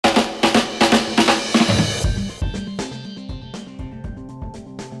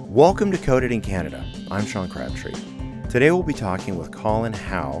Welcome to Coded in Canada. I'm Sean Crabtree. Today we'll be talking with Colin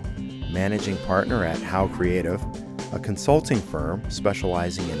Howe, managing partner at Howe Creative, a consulting firm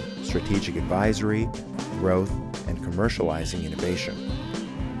specializing in strategic advisory, growth, and commercializing innovation.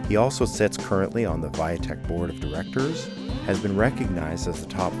 He also sits currently on the Viatech Board of Directors, has been recognized as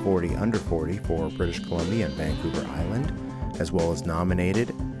the top 40 under 40 for British Columbia and Vancouver Island, as well as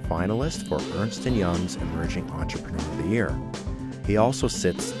nominated finalist for Ernst & Young's Emerging Entrepreneur of the Year. He also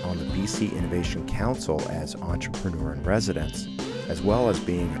sits on the BC Innovation Council as Entrepreneur in Residence, as well as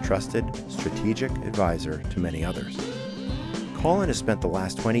being a trusted strategic advisor to many others. Colin has spent the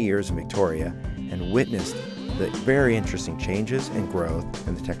last 20 years in Victoria and witnessed the very interesting changes and growth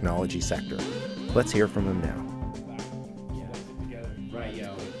in the technology sector. Let's hear from him now. Right,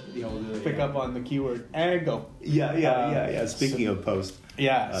 yeah. Pick up on the keyword and go. Yeah. Speaking of post,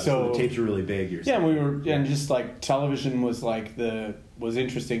 so the tapes are really big. And just like television was was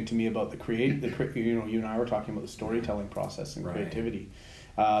interesting to me about you and I were talking about the storytelling process and creativity,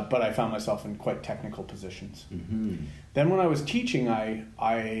 but I found myself in quite technical positions. Mm-hmm. Then when I was teaching,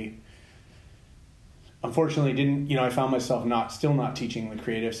 I unfortunately didn't, I found myself still not teaching the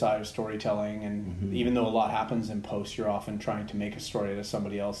creative side of storytelling. And even though a lot happens in post, you're often trying to make a story out of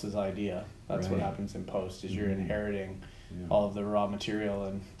somebody else's idea. That's what happens in post, is you're inheriting all of the raw material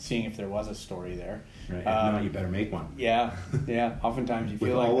and seeing if there was a story there. Right. If not, you better make one. Yeah. Oftentimes you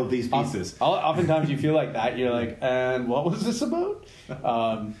feel with all of these pieces. Oftentimes you feel like that. You're like, and what was this about?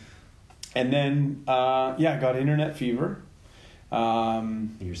 And then, I got internet fever.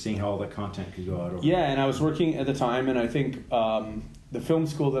 And you're seeing how all that content could go out over. Yeah, and I was working at the time, and I think the film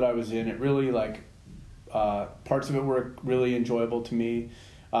school that I was in, it really parts of it were really enjoyable to me.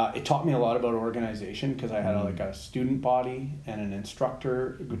 It taught me a lot about organization because I had a student body and an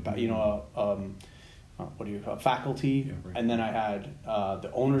instructor, faculty, and then I had the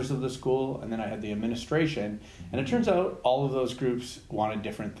owners of the school, and then I had the administration, and it turns out all of those groups wanted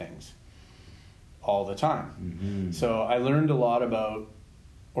different things all the time. Mm-hmm. So I learned a lot about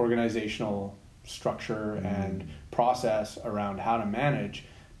organizational structure and process around how to manage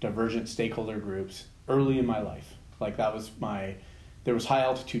divergent stakeholder groups early in my life. There was high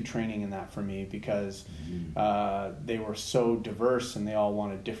altitude training in that for me because they were so diverse and they all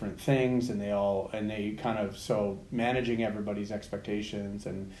wanted different things so managing everybody's expectations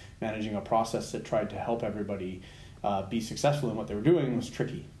and managing a process that tried to help everybody be successful in what they were doing was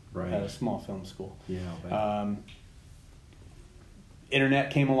tricky. Right. At a small film school. Yeah. Internet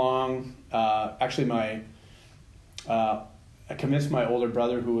came along. I convinced my older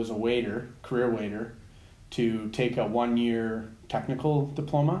brother, who was a career waiter, to take a 1-year technical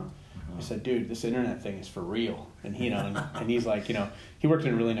diploma. I said, dude, this internet thing is for real. And and he's like, he worked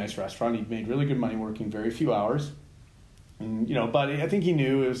in a really nice restaurant. He made really good money working very few hours. And, but I think he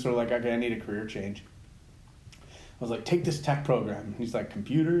knew it was sort of like, okay, I need a career change. I was like, take this tech program. And he's like,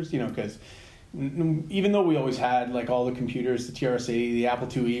 computers? Because even though we always had all the computers, the TRS-80, the Apple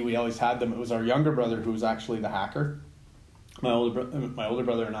IIe, we always had them. It was our younger brother who was actually the hacker. My older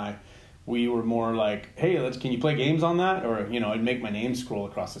brother and I, we were more like, hey, can you play games on that? Or, I'd make my name scroll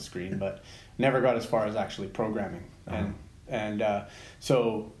across the screen, but never got as far as actually programming.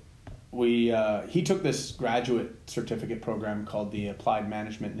 So he took this graduate certificate program called the Applied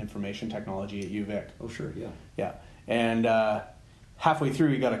Management and Information Technology at UVic. Oh, sure, yeah. Yeah. And halfway through,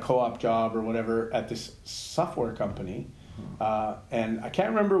 he got a co-op job or whatever at this software company. And I can't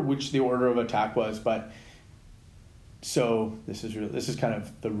remember which the order of attack was, but so this is kind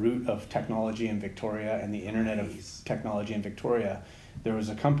of the root of technology in Victoria and the internet of technology in Victoria. There was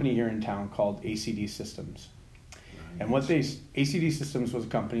a company here in town called ACD Systems. And ACD Systems was a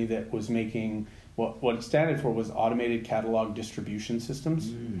company that was making what it stood for was Automated Catalog Distribution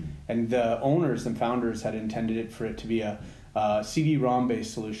Systems. And the owners and founders had intended it for it to be a CD-ROM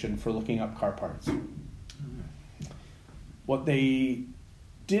based solution for looking up car parts. What they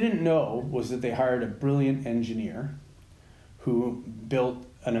didn't know was that they hired a brilliant engineer who built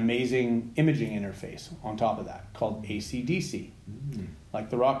an amazing imaging interface on top of that called AC/DC. Like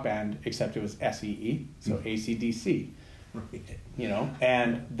the rock band, except it was SEE, so AC/DC. Right.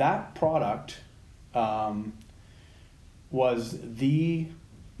 And that product was maybe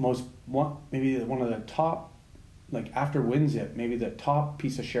one of the top, after WinZip, maybe the top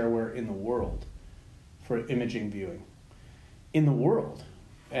piece of shareware in the world for imaging viewing in the world.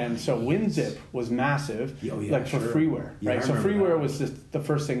 And so WinZip was massive, for freeware, right? So freeware was the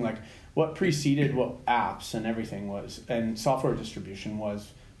first thing, what preceded what apps and everything was, and software distribution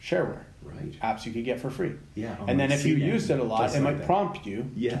was shareware. Right. Apps you could get for free. Yeah. And then if you used it a lot, it might prompt you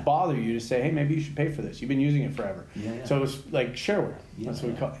to bother you to say, hey, maybe you should pay for this. You've been using it forever. Yeah. So it was like shareware. That's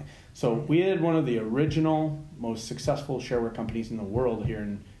what we call it. So we had one of the original, most successful shareware companies in the world here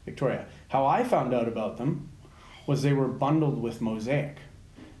in Victoria. How I found out about them was they were bundled with Mosaic.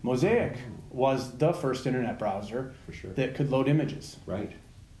 Mosaic was the first internet browser that could load images. Right.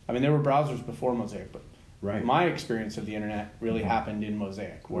 I mean, there were browsers before Mosaic, but my experience of the internet really happened in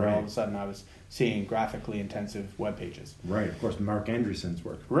Mosaic, where all of a sudden I was seeing graphically intensive web pages. Right, of course, Mark Andreessen's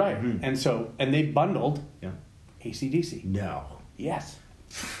work. Right, and they bundled AC/DC. No. Yes.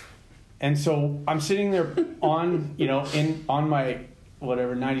 And so I'm sitting there on, on my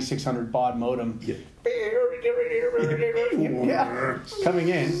whatever 9600 baud modem, coming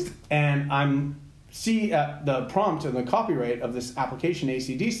in, and I'm the prompt and the copyright of this application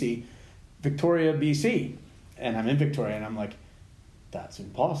AC/DC, Victoria, BC, and I'm in Victoria, and I'm like, that's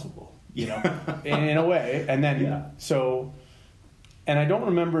impossible, in a way. And then and I don't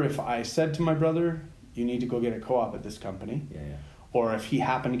remember if I said to my brother, you need to go get a co-op at this company, or if he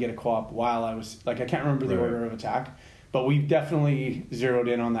happened to get a co-op while I was I can't remember the order of attack, but we definitely zeroed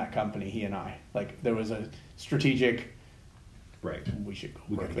in on that company, he and I. Like, there was a strategic. Right. We should go.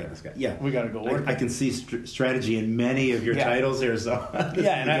 We got to get this guy. Yeah. We got to go work. I can see strategy in many of your titles here. So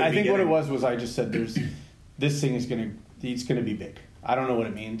and I think what it was I just said, this thing is it's gonna be big. I don't know what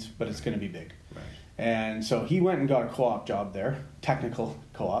it means, but it's gonna be big. Right. And so he went and got a co-op job there, technical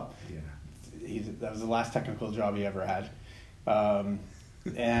co-op. Yeah. That was the last technical job he ever had. And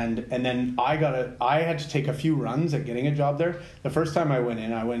then I had to take a few runs at getting a job there. The first time I went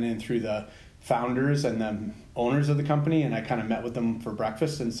in through the founders and the owners of the company, and I kind of met with them for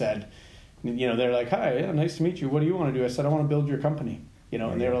breakfast and said, they're like, hi, nice to meet you. What do you want to do? I said, I want to build your company.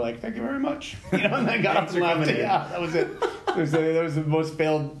 And they were like, thank you very much. And I got up and left. Yeah, that was it. That was the most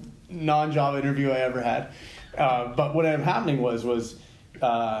failed non-job interview I ever had. But what ended up happening was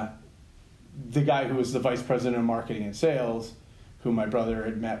the guy who was the vice president of marketing and sales, who my brother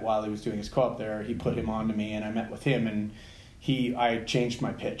had met while he was doing his co-op there, he put him on to me, and I met with him, and I changed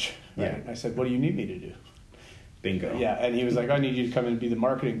my pitch. Right? I said, what do you need me to do? Bingo. Yeah, and he was like, I need you to come in and be the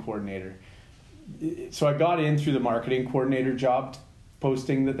marketing coordinator. So I got in through the marketing coordinator job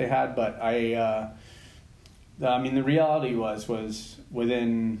posting that they had, but the reality was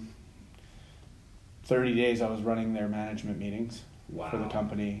within 30 days I was running their management meetings for the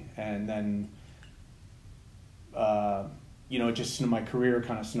company, and then just my career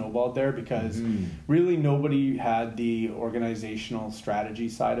kind of snowballed there because really nobody had the organizational strategy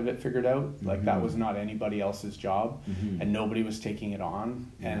side of it figured out. Like, that was not anybody else's job, and nobody was taking it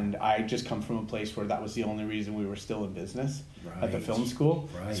on. And I just come from a place where that was the only reason we were still in business at the film school.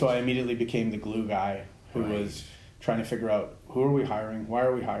 Right. So I immediately became the glue guy who was trying to figure out, who are we hiring? Why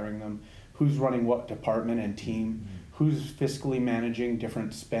are we hiring them? Who's running what department and team? Who's fiscally managing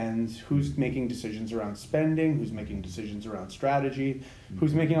different spends? Who's making decisions around spending? Who's making decisions around strategy?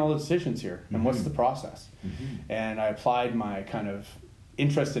 Who's making all the decisions here? And what's the process? And I applied my kind of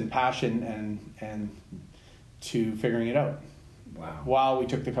interest and passion and to figuring it out. Wow. While we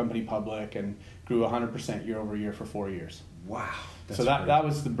took the company public and grew 100% year over year for 4 years. Wow. So that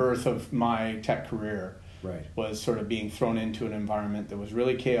was the birth of my tech career. Right. Was sort of being thrown into an environment that was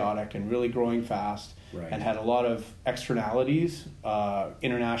really chaotic and really growing fast. Right. And had a lot of externalities,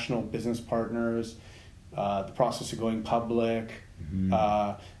 international business partners, the process of going public,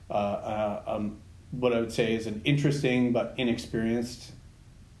 what I would say is an interesting but inexperienced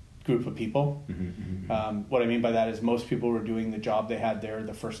group of people. What I mean by that is most people were doing the job they had there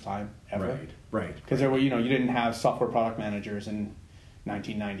the first time ever. Right. Because there were, you didn't have software product managers in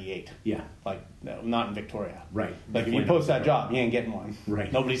 1998. Yeah. Like, not in Victoria. Right. Like, if you post that job, you ain't getting one.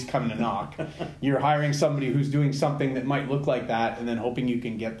 Right. Nobody's coming to knock. You're hiring somebody who's doing something that might look like that and then hoping you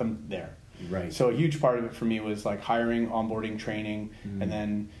can get them there. Right. So a huge part of it for me was like hiring, onboarding, training, and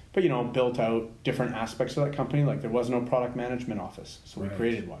then, but built out different aspects of that company. Like, there was no product management office, so we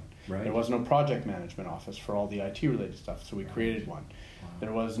created one. Right. There was no project management office for all the IT related stuff, so we created one.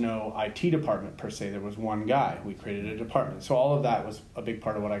 There was no IT department per se. There was one guy. We created a department. So all of that was a big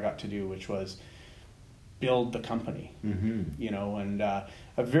part of what I got to do, which was build the company. And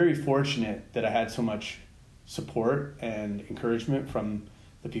I'm very fortunate that I had so much support and encouragement from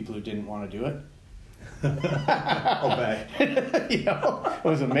the people who didn't want to do it. I'll bet. It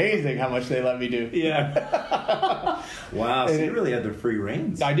was amazing how much they let me do. Yeah. Wow. So you really had the free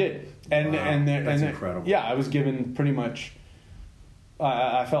reins. I did. That's incredible. Yeah, I was given pretty much.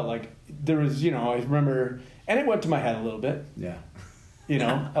 I felt like there was, I remember, and it went to my head a little bit. Yeah.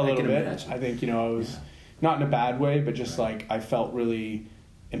 A little bit. Imagine. I think, I was not in a bad way, but just like I felt really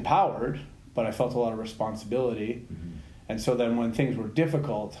empowered, but I felt a lot of responsibility. Mm-hmm. And so then when things were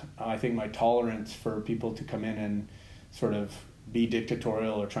difficult, I think my tolerance for people to come in and sort of be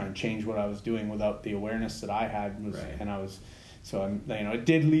dictatorial or try and change what I was doing without the awareness that I had was, right. and I was, so I'm, it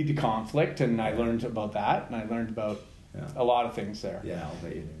did lead to conflict, and I learned about that, and I learned about a lot of things there. Yeah, I'll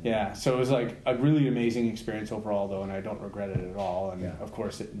bet you did. Yeah, so it was like a really amazing experience overall, though, and I don't regret it at all. And of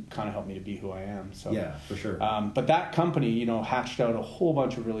course, it kind of helped me to be who I am. So yeah, for sure. But that company, hatched out a whole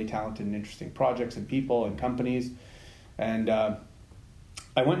bunch of really talented and interesting projects and people and companies. And I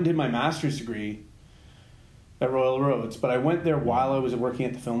went and did my master's degree at Royal Roads, but I went there while I was working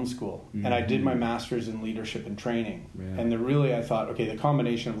at the film school, mm-hmm. and I did my master's in leadership and training. Yeah. And I thought, okay, the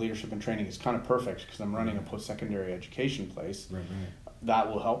combination of leadership and training is kind of perfect because I'm running a post-secondary education place. Right.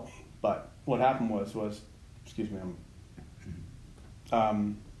 That will help me. But what happened was what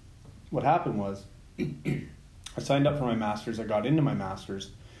happened was I signed up for my master's, I got into my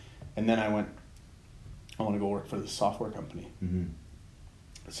master's, and then I went, I want to go work for this software company. Mm-hmm.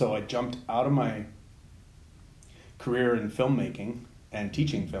 So I jumped out of my career in filmmaking and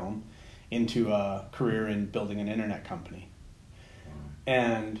teaching film into a career in building an internet company. Wow.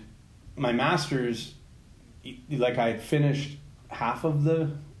 And my master's, like I had finished half of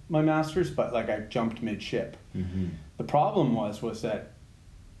my master's, but like I jumped midship. Mm-hmm. The problem was that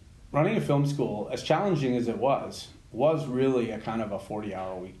running a film school, as challenging as it was really a kind of a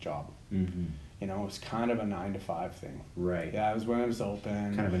 40-hour-a-week job. Mm-hmm. It was kind of a 9-to-5 thing. Right. Yeah, it was when it was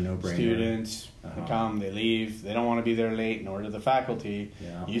open. Kind of a no-brainer. Students, they come, they leave. They don't want to be there late, nor do the faculty.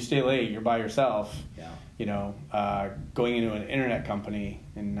 Yeah. You stay late, you're by yourself. Yeah. Going into an internet company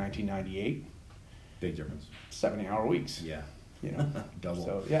in 1998. Big difference. 70-hour weeks. Yeah. Double.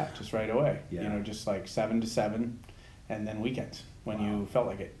 So, yeah, just right away. Yeah. Just like 7 to 7, and then weekends when you felt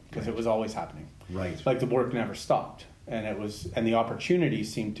like it, because it was always happening. Right. Like the work never stopped, and the opportunity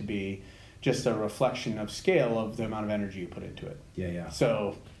seemed to be just a reflection of scale of the amount of energy you put into it. Yeah.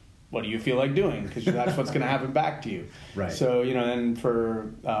 So what do you feel like doing? Because that's what's going to happen back to you. Right. So, and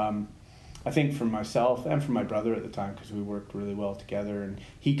for, I think for myself and for my brother at the time, because we worked really well together, and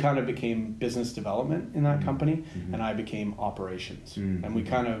he kind of became business development in that mm-hmm. company, mm-hmm. and I became operations. Mm-hmm. And we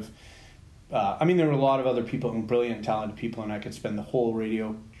kind of, there were a lot of other people and brilliant, talented people, and I could spend the whole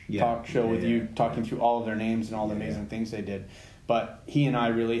radio talk show with you talking through all of their names and all the amazing things they did. But he and I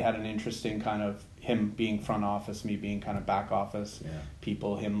really had an interesting kind of, him being front office, me being kind of back office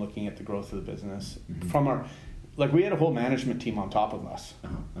people, him looking at the growth of the business. Mm-hmm. From we had a whole management team on top of us.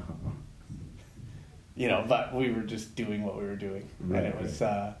 But we were just doing what we were doing. Right, and it was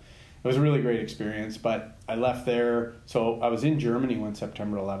a really great experience. But I left there, so I was in Germany when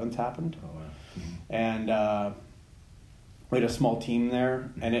September 11th happened. Oh, wow. Mm-hmm. And we had a small team there,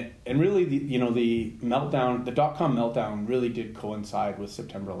 and really the meltdown, the .com meltdown really did coincide with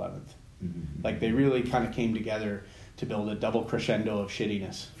September 11th. Mm-hmm. Like they really kind of came together to build a double crescendo of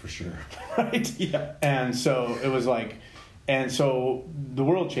shittiness. For sure. Right? Yeah. And so it was so the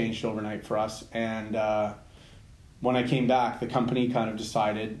world changed overnight for us. And when I came back, the company kind of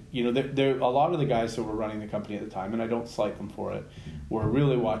decided, there a lot of the guys that were running the company at the time, and I don't slight them for it, were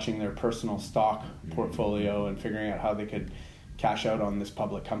really watching their personal stock portfolio and figuring out how they could cash out on this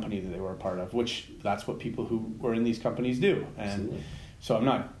public company that they were a part of, which that's what people who were in these companies do. And absolutely. So I'm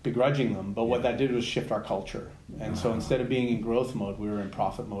not begrudging them, but what that did was shift our culture. And so instead of being in growth mode, we were in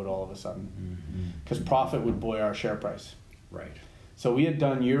profit mode all of a sudden, because profit would buoy our share price. Right. So we had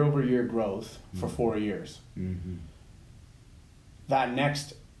done year-over-year growth for 4 years. Mm-hmm. That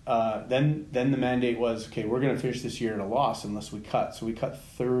next, then the mandate was, okay, we're going to finish this year at a loss unless we cut. So we cut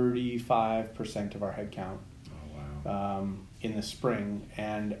 35% of our headcount in the spring,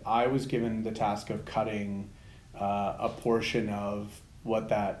 and I was given the task of cutting a portion of what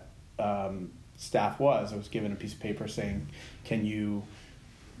that staff was. I was given a piece of paper saying, can you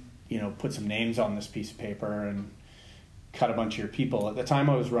put some names on this piece of paper and cut a bunch of your people. At the time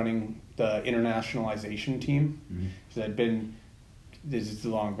I was running the internationalization team, because this is the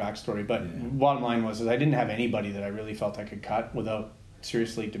long backstory, but bottom line was I didn't have anybody that I really felt I could cut without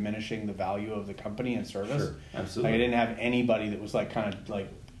seriously diminishing the value of the company and service. Sure, absolutely. I didn't have anybody that was kind of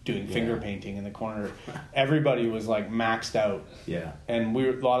doing finger painting in the corner. Everybody was maxed out. Yeah. And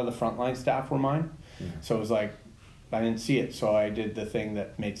a lot of the frontline staff were mine. Yeah. So it was I didn't see it. So I did the thing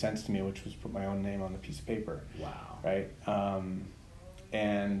that made sense to me, which was put my own name on the piece of paper. Wow. Right.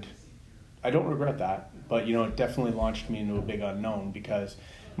 And I don't regret that, but it definitely launched me into a big unknown, because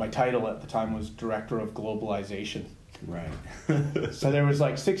my title at the time was Director of Globalization. Right. So there was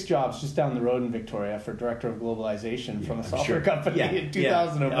 6 jobs just down the road in Victoria for Director of Globalization from a software company in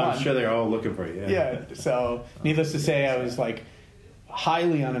 2001. I'm sure they're all looking for you. Yeah. So needless to say, I was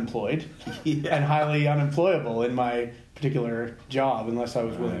highly unemployed and highly unemployable in my particular job unless I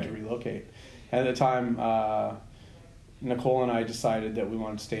was willing to relocate. And at the time, Nicole and I decided that we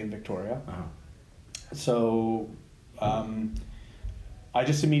wanted to stay in Victoria. So I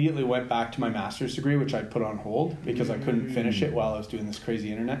just immediately went back to my master's degree, which I'd put on hold because I couldn't finish it while I was doing this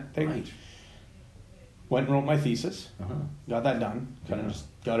crazy internet thing. Right. Went and wrote my thesis, got that done, kind of just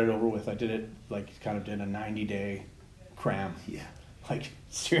got it over with. I did it, kind of did a 90-day cram. Yeah.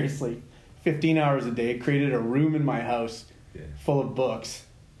 Seriously, 15 hours a day, created a room in my house full of books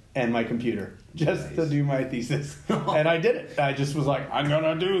and my computer just to do my thesis. And I did it. I just was like, I'm going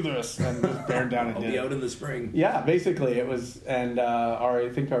to do this. And just bared down and did it. I'll be out in the spring. Yeah, basically it was, and I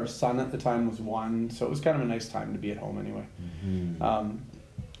think our son at the time was 1, so it was kind of a nice time to be at home anyway.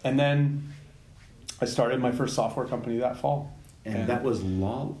 And then I started my first software company that fall. And that was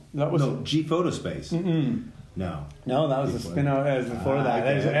G Photospace. No, that was a spin-out as before that.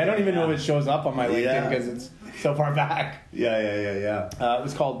 Okay. I don't even know if it shows up on my LinkedIn because it's so far back. Yeah. It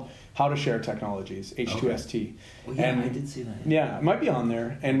was called How to Share Technologies, H2ST. Okay. Well, yeah, and I did see that. Yeah, it might be on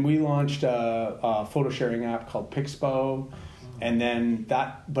there. And we launched a photo sharing app called Pixpo. And then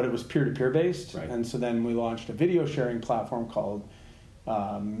but it was peer-to-peer based. Right. And so then we launched a video sharing platform called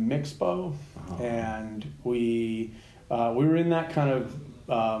Mixpo. And we were in that kind of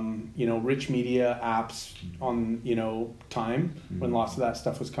rich media apps on, time when lots of that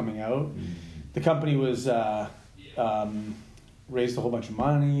stuff was coming out. The company was raised a whole bunch of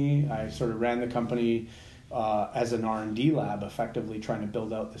money. I sort of ran the company as an R&D lab, effectively trying to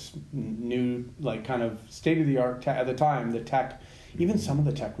build out this new, kind of state-of-the-art at the time. The tech, even some of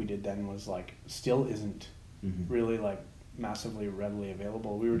the tech we did then was still isn't really massively readily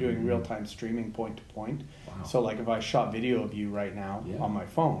available. We were doing real-time streaming point to point. Wow. So if I shot video of you right now on my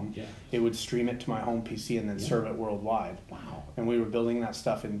phone, it would stream it to my home PC and then serve it worldwide. Wow. And we were building that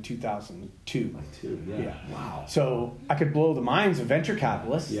stuff in 2002. Yeah. Wow. So I could blow the minds of venture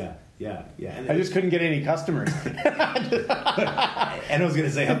capitalists. Yeah. And I just couldn't get any customers. And I was going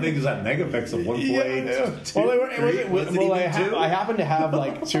to say, how big is that megapixel? 1.8? I happened to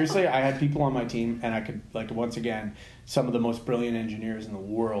have, seriously, I had people on my team, and I could, once again, some of the most brilliant engineers in the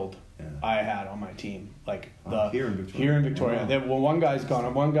world I had on my team. Here in Victoria. Wow. One guy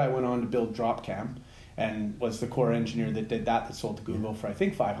went on to build Dropcam, and was the core engineer that did that sold to Google for I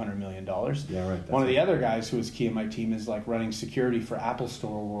think $500 million. Yeah, right. One of the other guys who was key in my team is running security for Apple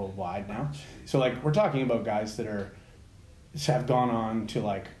Store worldwide now. So we're talking about guys that have gone on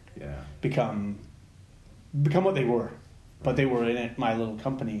to become what they were, but they were in it, my little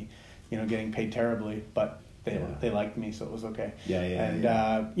company, getting paid terribly, but they liked me, so it was okay. And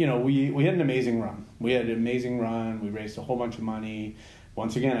we had an amazing run. We raised a whole bunch of money.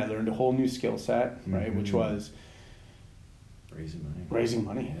 Once again, I learned a whole new skill set, right, which was raising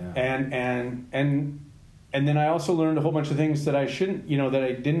money. Yeah. And then I also learned a whole bunch of things that I shouldn't, that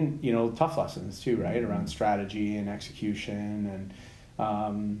I didn't, tough lessons too, right, around strategy and execution,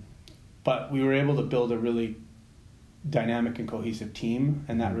 and but we were able to build a really dynamic and cohesive team,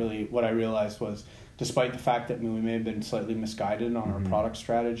 and that really, what I realized was, despite the fact that we may have been slightly misguided on our product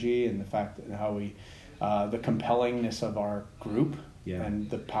strategy and the fact that how we, the compellingness of our group. And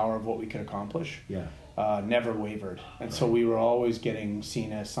the power of what we could accomplish never wavered. And so we were always getting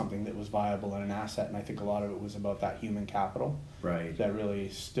seen as something that was viable and an asset. And I think a lot of it was about that human capital that really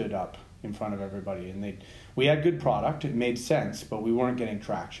stood up in front of everybody. And we had good product. It made sense, but we weren't getting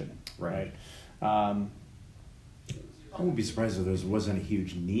traction. Right. I wouldn't be surprised if there wasn't a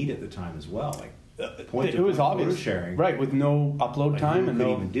huge need at the time as well. It was obvious, sharing, right? With no upload time, and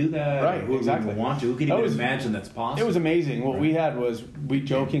no even do that, right? Who exactly. Want to? Who could even imagine that's possible? It was amazing. What we had was, we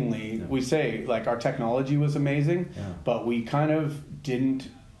jokingly we say our technology was amazing, but we kind of didn't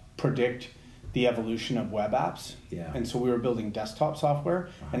predict the evolution of web apps, and so we were building desktop software,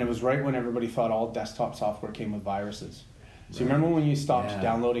 and it was right when everybody thought all desktop software came with viruses. So you remember when you stopped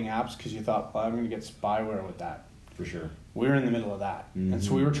downloading apps because you thought, well, I'm going to get spyware with that. For sure. We were in the middle of that. And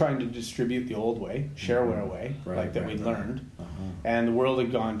so we were trying to distribute the old way, shareware way, we'd learned. And the world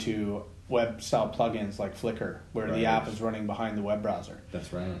had gone to web-style plugins like Flickr, where the app is running behind the web browser.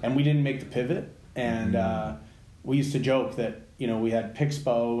 That's right. And we didn't make the pivot. And we used to joke that, we had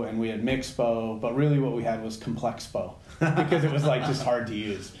Pixpo and we had Mixpo, but really what we had was Complexpo. Because it was just hard to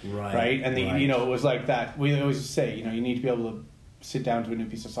use. Right? And it was like that. We always say, you need to be able to sit down to a new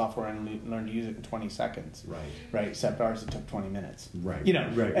piece of software and learn to use it in 20 seconds. Right. Except ours, it took 20 minutes. Right.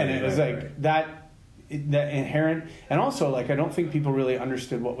 And it was that inherent, and also I don't think people really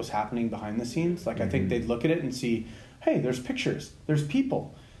understood what was happening behind the scenes. I think they'd look at it and see, hey, there's pictures, there's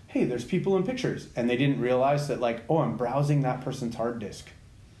people. hey, there's people in pictures. And they didn't realize that, like, oh, I'm browsing that person's hard disk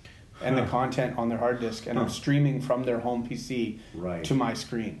and the content on their hard disk, and I'm streaming from their home PC to my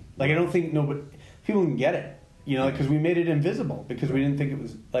screen. Like, I don't think people can get it, you know, because we made it invisible because we didn't think it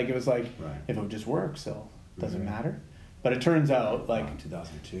was like if it would just work, so it doesn't matter. But it turns out, like,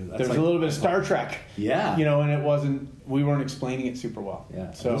 2002. There's a little bit of Star Trek. Yeah. You know, and we weren't explaining it super well.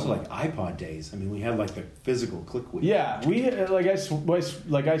 Yeah. So those are like iPod days. I mean, we had like the physical click wheel. Yeah. We,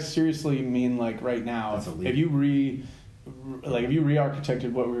 I seriously mean, like, right now, if you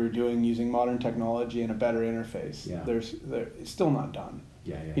re-architected what we were doing using modern technology and a better interface, it's still not done.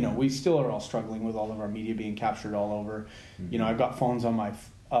 Yeah. You know, we still are all struggling with all of our media being captured all over. Mm-hmm. You know, I've got phones on my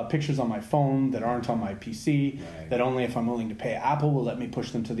pictures on my phone that aren't on my PC, that only if I'm willing to pay Apple will let me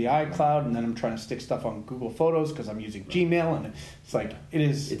push them to the iCloud, and then I'm trying to stick stuff on Google Photos because I'm using Gmail, and it's like,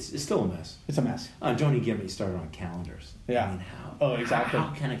 it's still a mess. It's a mess. Don't even get me started on calendars. Yeah. I mean, how? Oh, exactly. How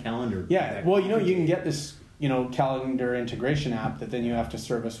can a calendar? Yeah. Well, you know, you can get this, you know, calendar integration app that then you have to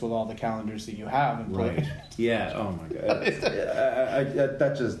service with all the calendars that you have. And Yeah. Oh my God. It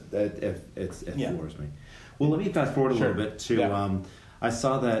floors me. Well, let me fast forward a little bit to. I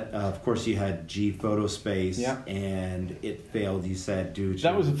saw that, of course, you had G Photospace, and it failed. You said due to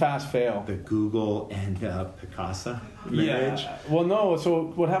that was a fast fail. The Google and Picasa marriage. Yeah. Well, no.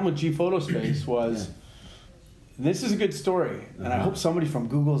 So what happened with G Photospace was, this is a good story, and I hope somebody from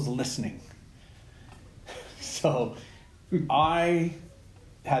Google is listening. So, I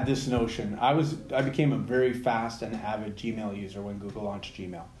had this notion. I became a very fast and avid Gmail user when Google launched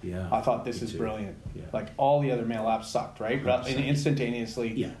Gmail. Yeah, I thought this is brilliant. Yeah. Like, all the other mail apps sucked, right? 100%. And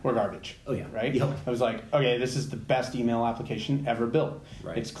instantaneously were garbage. Oh yeah, right. Yep. I was like, okay, this is the best email application ever built.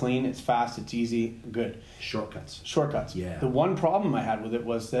 Right. It's clean, it's fast, it's easy, good. Shortcuts. Yeah. The one problem I had with it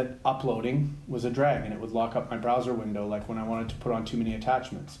was that uploading was a drag, and it would lock up my browser window, like when I wanted to put on too many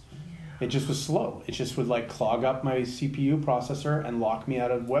attachments. It just was slow. It just would, like, clog up my CPU processor and lock me out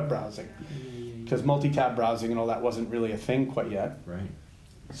of web browsing. Because multi-tab browsing and all that wasn't really a thing quite yet. Right.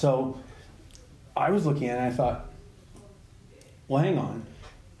 So I was looking at it and I thought, well, hang on.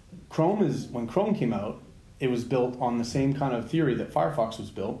 When Chrome came out, it was built on the same kind of theory that Firefox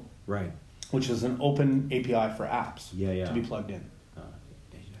was built. Right. Which is an open API for apps to be plugged in.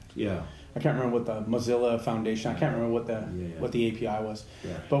 Yeah. I can't remember what the Mozilla Foundation, I can't remember what the API was.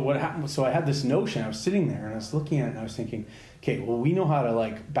 Yeah. But what happened was, so I had this notion, I was sitting there and I was looking at it and I was thinking, okay, well, we know how to,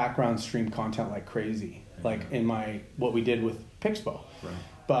 like, background stream content like crazy, like in what we did with Pixpo. Right.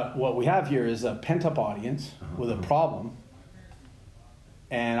 But what we have here is a pent-up audience with a problem,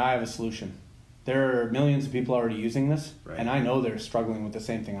 and I have a solution. There are millions of people already using this, and I know they're struggling with the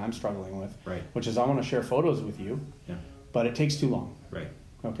same thing I'm struggling with, which is I want to share photos with you, but it takes too long. Right.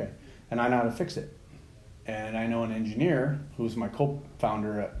 Okay. And I know how to fix it. And I know an engineer who's my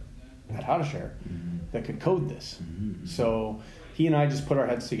co-founder at How to Share that could code this. Mm-hmm. So he and I just put our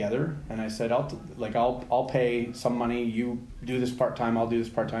heads together, and I said, I'll pay some money. You do this part-time. I'll do this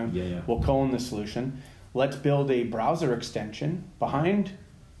part-time. Yeah. We'll co-own the solution. Let's build a browser extension behind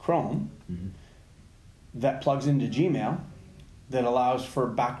Chrome that plugs into Gmail that allows for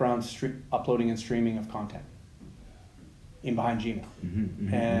background uploading and streaming of content in behind Gmail.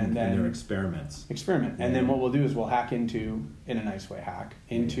 And then they're experiments. And then what we'll do is we'll hack into, in a nice way,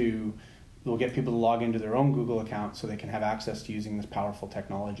 we'll get people to log into their own Google account so they can have access to using this powerful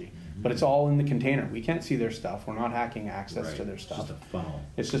technology. But it's all in the container. We can't see their stuff. We're not hacking access to their stuff. It's just a funnel.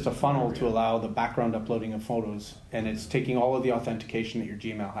 It's just a funnel to allow the background uploading of photos, and it's taking all of the authentication that your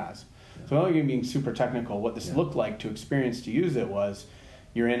Gmail has. So without even being super technical, what this looked like to use it was,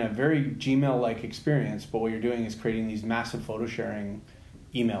 you're in a very Gmail-like experience, but what you're doing is creating these massive photo sharing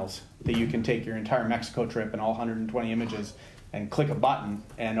emails that you can take your entire Mexico trip and all 120 images and click a button,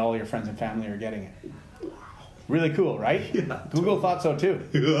 and all your friends and family are getting it. Really cool, right? Yeah, Google thought so too.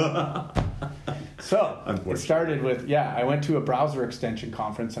 So it started with, I went to a browser extension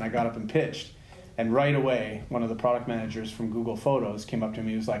conference and I got up and pitched. And right away, one of the product managers from Google Photos came up to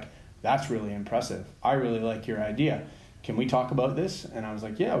me and was like, that's really impressive. I really like your idea. Can we talk about this? And I was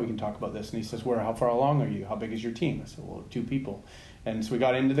like, yeah, we can talk about this. And he says, how far along are you? How big is your team? I said, well, 2 people. And so we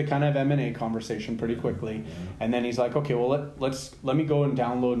got into the kind of M&A conversation pretty quickly. And then he's like, okay, well, let me go and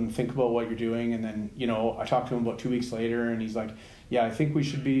download and think about what you're doing. And then, I talked to him about 2 weeks later, and he's like, yeah, I think we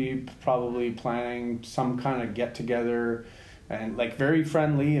should be probably planning some kind of get together, and like very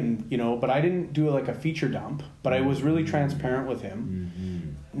friendly, and but I didn't do like a feature dump, but I was really transparent with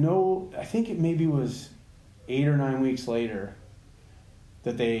him. No, I think it maybe was 8 or 9 weeks later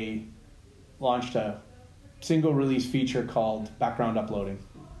that they launched a single release feature called background uploading.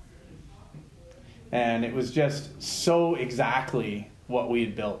 And it was just so exactly what we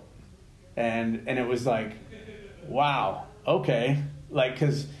had built, and it was like, wow, okay, like,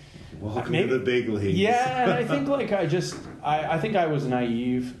 because welcome to the big leagues. Yeah, and I think like I think I was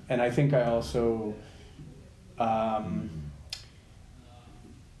naive, and I think I also I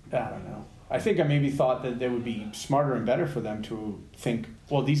don't know. I think I maybe thought that they would be smarter and better for them to think,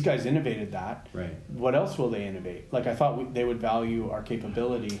 well, these guys innovated that. Right. What else will they innovate? Like, I thought they would value our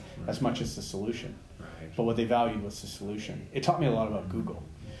capability as much as the solution. Right. But what they valued was the solution. It taught me a lot about Google.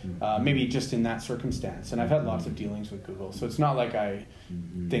 Maybe just in that circumstance. And I've had lots of dealings with Google. So it's not like I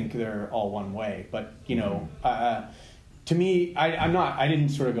think they're all one way. But, you know, to me, I didn't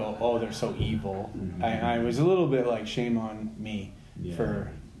sort of go, oh, they're so evil. I was a little bit like, shame on me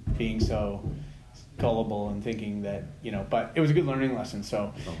for being so gullible and thinking that, you know, but it was a good learning lesson.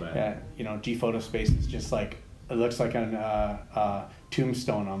 So, you know, gPhotospace is just like, it looks like a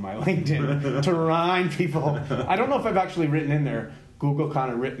tombstone on my LinkedIn to remind people. I don't know if I've actually written in there, Google kind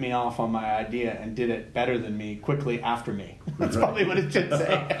of ripped me off on my idea and did it better than me quickly after me. That's probably what it should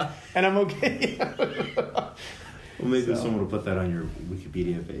say. And I'm okay. Well, maybe someone will put that on your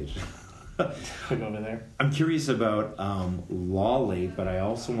Wikipedia page. Click over there. I'm curious about Lolly, but I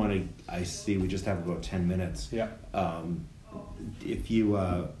also want to, I see we just have about 10 minutes. Yeah. If you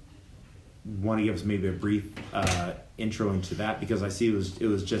want to give us maybe a brief intro into that, because I see it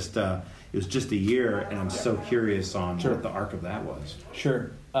was just a year, and I'm so curious on what the arc of that was. Sure.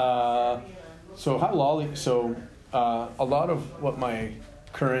 So how Lolly? So a lot of what my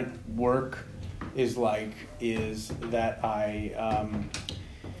current work is like is that I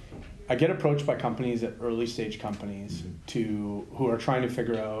get approached by companies, at early stage companies, who are trying to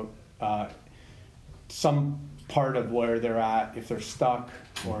figure out some part of where they're at, if they're stuck,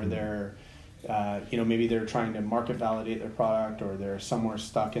 or they're you know, maybe they're trying to market validate their product, or they're somewhere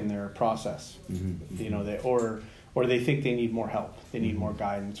stuck in their process. You know, or they think they need more help, they need more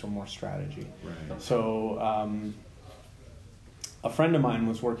guidance or more strategy. Right. So a friend of mine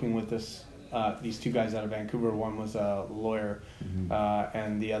was working with these two guys out of Vancouver. One was a lawyer,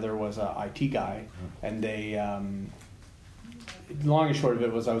 and the other was a IT guy. And they, long and short of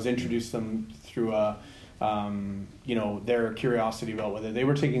it was, I was introduced them through you know, their curiosity about whether they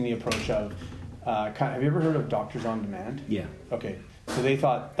were taking the approach of, have you ever heard of Doctors on Demand? Yeah. Okay. So they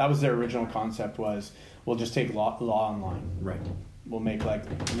thought that was their original concept, was we'll just take law online. Right. We'll make like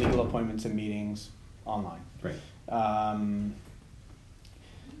legal appointments and meetings online. Right.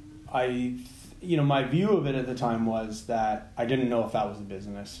 You know, my view of it at the time was that I didn't know if that was a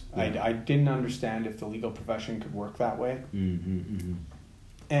business. Yeah. I didn't understand if the legal profession could work that way.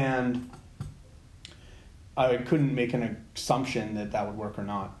 And I couldn't make an assumption that that would work or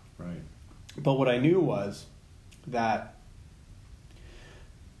not. Right. But what I knew was that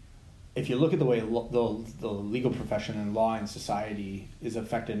if you look at the way the legal profession and law in society is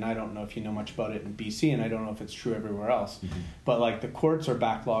affected, and I don't know if you know much about it in BC, and I don't know if it's true everywhere else, but like the courts are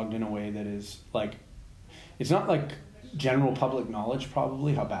backlogged in a way that is like, it's not like general public knowledge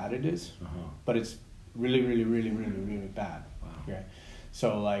probably how bad it is, but it's really, really, really, really, really bad. Wow. Okay.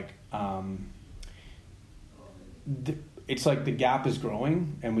 So like, it's like the gap is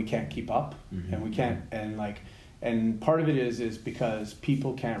growing and we can't keep up, and we can't, and part of it is because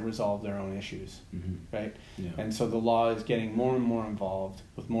people can't resolve their own issues, right? Yeah. And so the law is getting more and more involved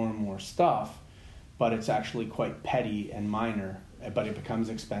with more and more stuff, but it's actually quite petty and minor, but it becomes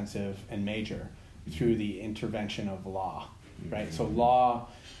expensive and major through the intervention of law, right? So law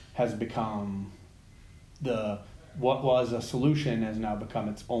has become what was a solution has now become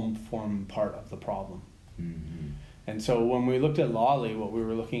its own form part of the problem. And so when we looked at Lolly, what we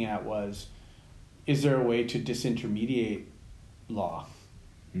were looking at was, is there a way to disintermediate law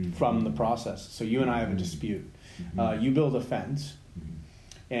from the process? So you and I have a dispute. You build a fence,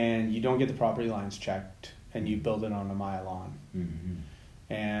 and you don't get the property lines checked, and you build it on a my lawn.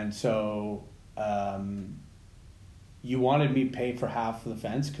 And so you wanted me to pay for half of the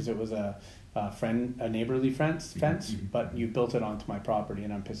fence because it was a neighborly fence, but you built it onto my property,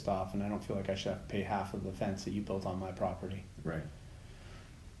 and I'm pissed off, and I don't feel like I should have to pay half of the fence that you built on my property. Right.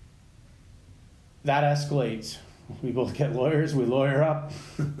 That escalates. We both get lawyers, we lawyer up,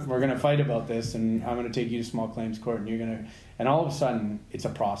 we're going to fight about this, and I'm going to take you to small claims court, and you're going to, and all of a sudden it's a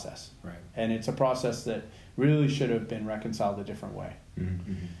process. Right. And it's a process that really should have been reconciled a different way.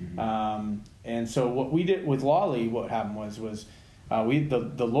 And so what we did with Lolly, what happened was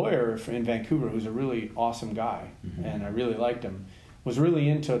the lawyer in Vancouver, who's a really awesome guy, and I really liked him, was really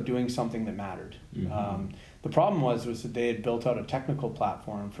into doing something that mattered. The problem was that they had built out a technical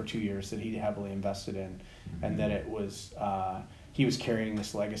platform for 2 years that he heavily invested in, and that it was he was carrying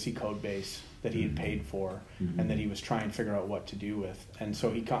this legacy code base that he had paid for, and that he was trying to figure out what to do with. And so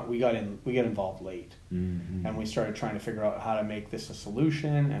we got involved late, and we started trying to figure out how to make this a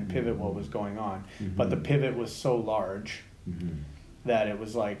solution and pivot what was going on. But the pivot was so large that it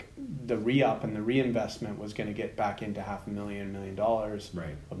was like the re-up and the reinvestment was going to get back into $500,000, $1 million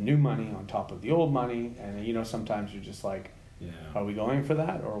of new money on top of the old money. And you know, sometimes you're just like, are we going for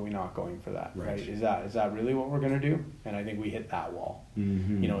that or are we not going for that? Right? Is that really what we're going to do? And I think we hit that wall,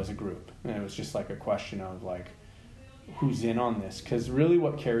 you know, as a group. And it was just like a question of like, who's in on this? Because really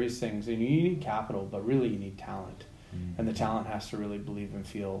what carries things, and you need capital, but really you need talent. And the talent has to really believe and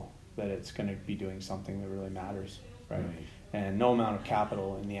feel that it's going to be doing something that really matters, right? And no amount of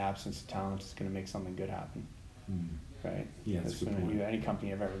capital in the absence of talent is going to make something good happen. Right? Yeah, that's a good point. Any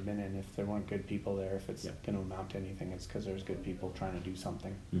company I've ever been in, if there weren't good people there, if it's going to amount to anything, it's because there's good people trying to do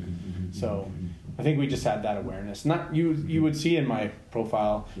something. So I think we just had that awareness. Not you would see in my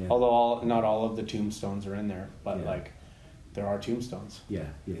profile, although not all of the tombstones are in there, but like there are tombstones. You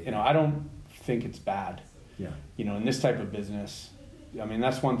know, I don't think it's bad. You know, in this type of business, I mean,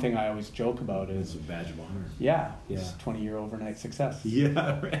 that's one thing I always joke about is... It's a badge of honor. It's 20-year overnight success.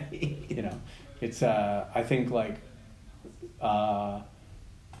 Right. You know, it's, I think, like, I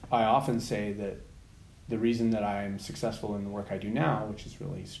often say that the reason that I'm successful in the work I do now, which is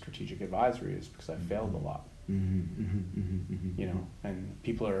really strategic advisory, is because I failed a lot. You know, and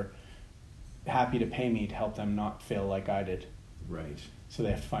people are happy to pay me to help them not fail like I did. Right. So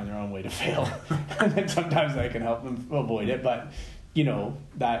they have to find their own way to fail. And then sometimes I can help them avoid it, but... You know,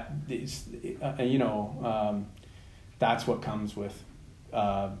 that is, you know, that's what comes with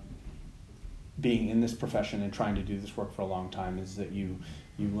being in this profession and trying to do this work for a long time, is that you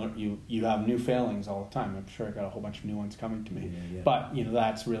have new failings all the time. I'm sure I got a whole bunch of new ones coming to me. But, you know,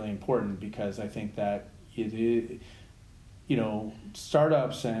 that's really important because I think that you know,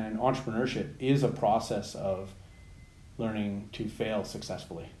 startups and entrepreneurship is a process of learning to fail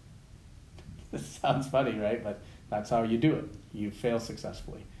successfully. This sounds funny, right? But that's how you do it. You fail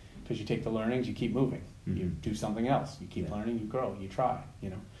successfully because you take the learnings, you keep moving, you do something else, you keep learning, you grow, you try, you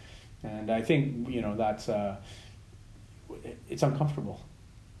know. And I think, you know, that's it's uncomfortable,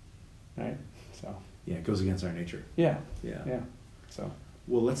 right? So it goes against our nature. So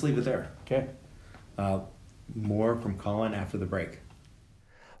well, let's leave it there. Okay. More from Colin after the break.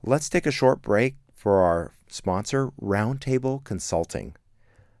 Let's take a short break for our sponsor, Roundtable Consulting.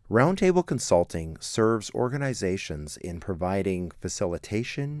 Roundtable Consulting serves organizations in providing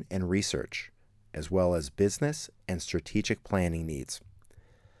facilitation and research, as well as business and strategic planning needs.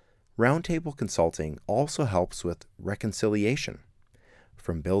 Roundtable Consulting also helps with reconciliation,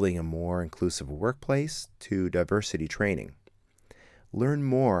 from building a more inclusive workplace to diversity training. Learn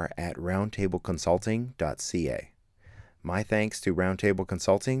more at roundtableconsulting.ca. My thanks to Roundtable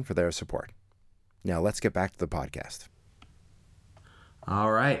Consulting for their support. Now let's get back to the podcast.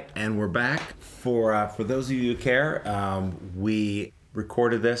 All right, and we're back. For those of you who care, we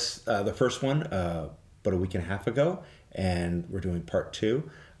recorded this, the first one, about a week and a half ago, and we're doing part 2,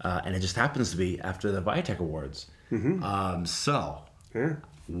 and it just happens to be after the Viatech Awards.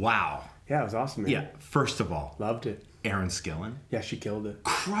 Wow. Yeah, it was awesome, man. First of all. Loved it. Erin Skillen. Yeah, she killed it.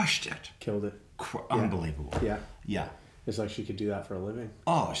 Crushed it. Killed it. Unbelievable. Yeah. It's like she could do that for a living.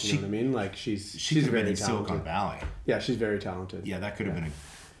 Oh, you know what I mean? Like she's very talented. Silicon Valley. Yeah, she's very talented. Yeah, that could have been a...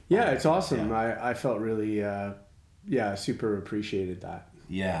 Yeah, it's awesome. Yeah. I felt really, super appreciated that.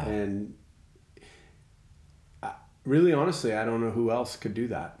 Yeah. And really, honestly, I don't know who else could do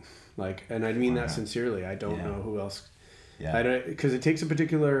that. Like, and I mean that sincerely. I don't know who else. Yeah. Because it takes a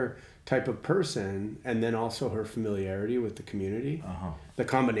particular type of person, and then also her familiarity with the community. The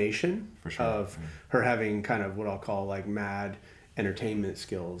combination of her having kind of what I'll call like mad entertainment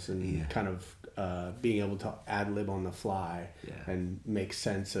skills and kind of being able to ad-lib on the fly and make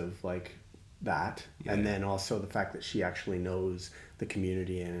sense of like that. And then also the fact that she actually knows the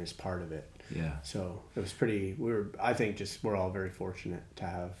community and is part of it. So it was pretty, we're all very fortunate to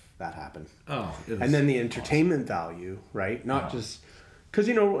have that happen. And then the entertainment value, right? Not just, because,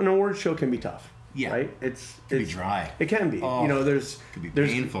 you know, an award show can be tough. Right? It can be dry. It can be. You know, there's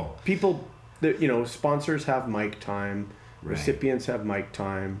painful. People that, you know, sponsors have mic time. Recipients have mic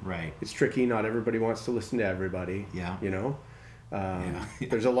time. It's tricky. Not everybody wants to listen to everybody. You know?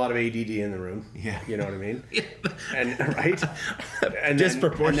 There's a lot of ADD in the room. You know what I mean? And and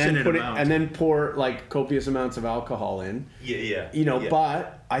disproportionate amount. And then pour like copious amounts of alcohol in. You know,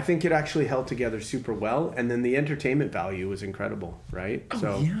 but I think it actually held together super well, and then the entertainment value was incredible, right?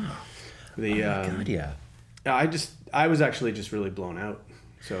 I was actually just really blown out.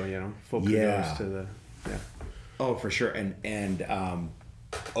 So, you know, full kudos to the Oh, for sure. And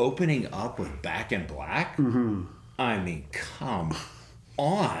opening up with Back in Black. I mean, come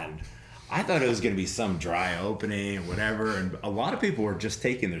on. I thought it was going to be some dry opening or whatever, and a lot of people were just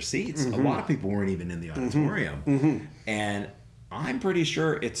taking their seats. A lot of people weren't even in the auditorium. And I'm pretty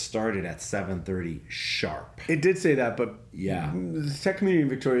sure it started at 7:30 sharp. It did say that, but Yeah. the tech community in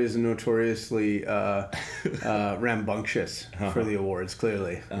Victoria is notoriously rambunctious for the awards,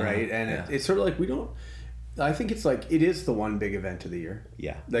 clearly, right? And it's sort of like I think it's like it is the one big event of the year.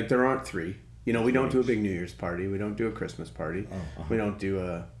 Yeah. Like there aren't three. You know, we don't do a big New Year's party. We don't do a Christmas party. We don't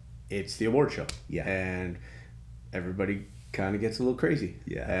do it's the award show. Yeah. And everybody kind of gets a little crazy.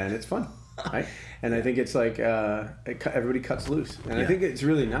 Yeah. And it's fun. Right? And I think it's like everybody cuts loose. And I think it's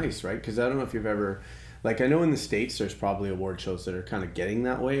really nice, right? Because I don't know if you've ever, like, I know in the States there's probably award shows that are kind of getting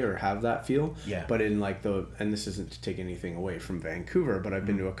that way or have that feel. Yeah. But in like and this isn't to take anything away from Vancouver, but I've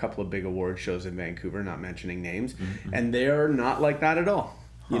been to a couple of big award shows in Vancouver, not mentioning names, and they are not like that at all.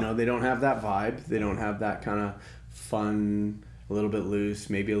 You know, they don't have that vibe. They don't have that kind of fun, a little bit loose,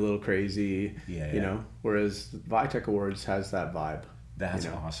 maybe a little crazy, you know, whereas Vitech Awards has that vibe. That's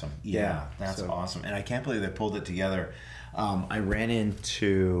you know? awesome. Yeah, that's awesome. And I can't believe they pulled it together. I ran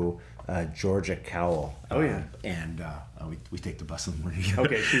into Georgia Cowell. And we take the bus in the morning.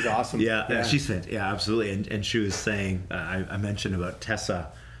 Okay, she's awesome. Yeah. She said, yeah, absolutely. And she was saying, I mentioned about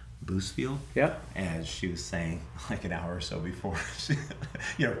Tessa Boosfield. Yeah. And she was saying, like an hour or so before,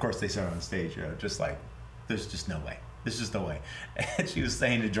 you know, of course they started on stage, you know, just like, there's just no way. There's just no way. And she was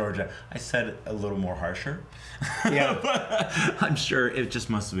saying to Georgia, I said it a little more harsher. Yeah. But I'm sure it just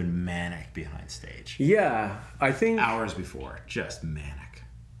must have been manic behind stage. Yeah, I think Hours before, just manic.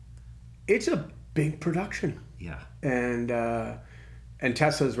 it's a big production. Yeah. And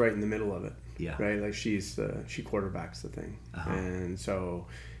Tessa's right in the middle of it. Yeah. Right? Like she quarterbacks the thing. And so,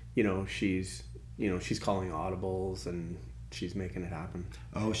 you know, she's calling audibles and she's making it happen.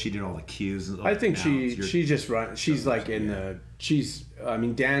 Oh, she did all the cues. I think she just runs. She's like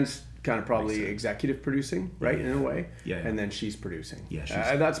Dan's kind of probably executive producing, right, in a way. Yeah. And then she's producing.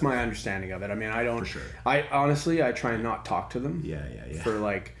 Yeah. That's my understanding of it. I mean, I don't. For sure. I honestly, I try and not talk to them. Yeah. For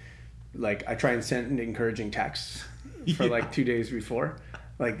like I try and send encouraging texts for like 2 days before.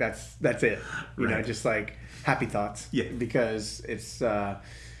 Like that's it. You know, just like happy thoughts. Yeah. Because it's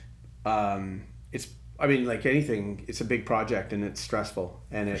I mean, like anything, it's a big project and it's stressful,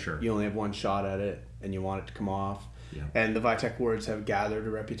 and you only have one shot at it, and you want it to come off. Yeah. And the Vitech Awards have gathered a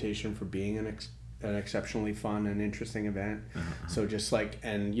reputation for being an exceptionally fun and interesting event. So just like,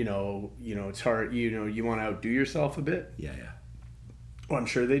 and you know, it's hard. You know, you want to outdo yourself a bit. Yeah. Well, I'm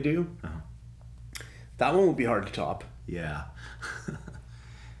sure they do. That one will be hard to top. Yeah.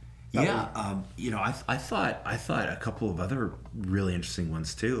 You know, I thought a couple of other really interesting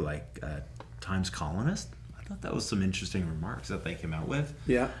ones too, like Times Colonist. I thought that was some interesting remarks that they came out with.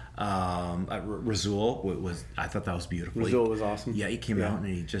 Yeah. Razul I thought that was beautiful. Razul was awesome. Yeah, he came out and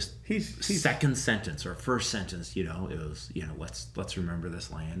he just he's second sentence or first sentence, you know, it was, you know, let's remember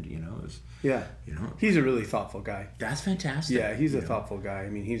this land, you know, it was, you know, he's a really thoughtful guy. That's fantastic. Yeah, he's a thoughtful guy. I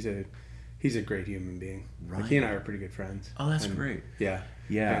mean, he's a great human being. Right. Like, he and I are pretty good friends. Oh, that's great. Yeah.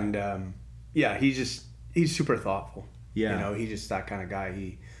 Yeah. And he's super thoughtful. Yeah. You know, he's just that kind of guy.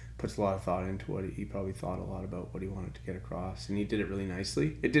 He puts a lot of thought into he probably thought a lot about what he wanted to get across, and he did it really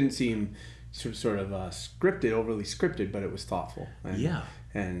nicely. It didn't seem sort of overly scripted, but it was thoughtful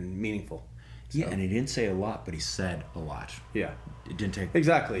and meaningful. So. Yeah, and he didn't say a lot, but he said a lot. Yeah. It didn't take...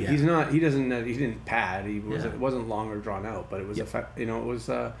 Exactly. Yeah. He didn't pad. It wasn't long or drawn out, but it was, it was,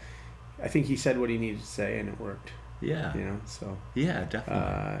 I think he said what he needed to say, and it worked. Yeah. You know, so... Yeah,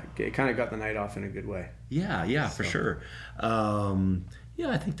 definitely. It kind of got the night off in a good way. Yeah, for sure. Yeah,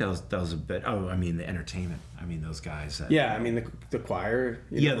 I think that was a bit... Oh, I mean, the entertainment. I mean, those guys... I mean, the choir...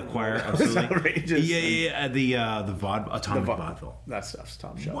 the choir, absolutely. Outrageous. Yeah, the Atomic Vaudeville. That stuff's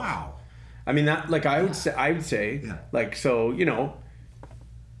top shelf. Wow. I mean, that, like, I would say, like, so, you know,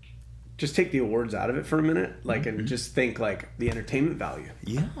 just take the awards out of it for a minute, like, and just think, like, the entertainment value.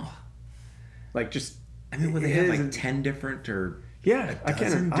 Yeah. Like, just... I mean, would they have, like, 10 different or... Yeah, I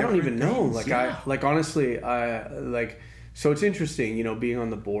don't even know. Things. Like, honestly, so it's interesting, you know, being on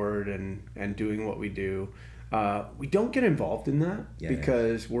the board and doing what we do. We don't get involved in that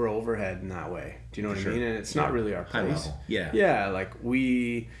because we're overhead in that way. Do you know what I mean? And it's not really our place. High level. Yeah. Yeah, like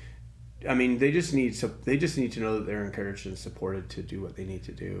I mean, they just need to know that they're encouraged and supported to do what they need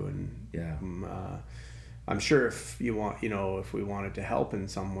to do. And I'm sure if we wanted to help in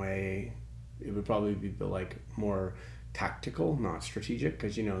some way, it would probably be like more tactical, not strategic,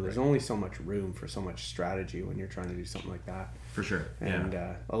 because there's only so much room for so much strategy when you're trying to do something like that. For sure. And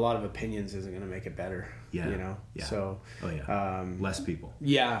a lot of opinions isn't going to make it better. Yeah. So less people.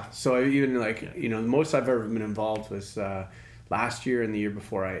 Yeah. So I even the most I've ever been involved was last year and the year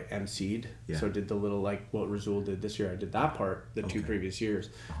before I emceed. Yeah. So did the little what Razul did this year. I did that part the 2 previous years,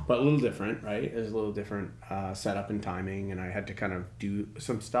 but a little different, right? It was a little different setup and timing, and I had to kind of do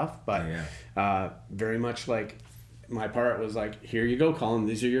some stuff, but very much like. My part was like, here you go, Colin.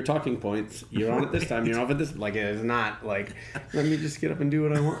 These are your talking points. You're on it this time. You're off at this. Like, it is not like, let me just get up and do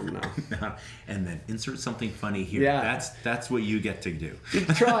what I want now. No. And then insert something funny here. Yeah. That's what you get to do.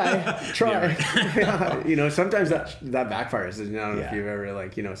 Try. Yeah. Sometimes that backfires. I don't know if you've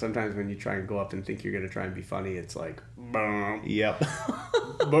ever sometimes when you try and go up and think you're going to try and be funny, it's like, boom. Yep.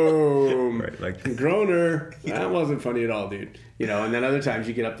 Boom. Right. Like Groner. That wasn't funny at all, dude. And then other times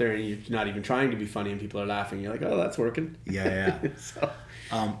you get up there and you're not even trying to be funny and people are laughing. You're like, oh, that's working. Yeah. So.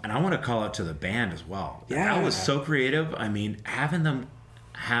 And I want to call out to the band as well. Yeah. That was so creative. I mean, having them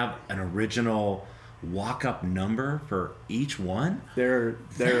have an original walk-up number for each one.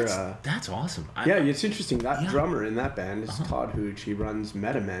 That's awesome. It's interesting. That drummer in that band is Todd Hooch. He runs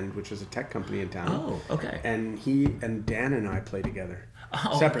MetaMend, which is a tech company in town. Oh, okay. And he and Dan and I play together.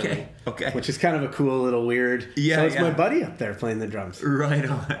 Separately. Okay. Which is kind of a cool little weird. Yeah. So it's my buddy up there playing the drums. Right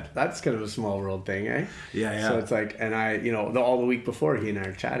on. That's kind of a small world thing, eh? Yeah. So it's like, and I, all the week before, he and I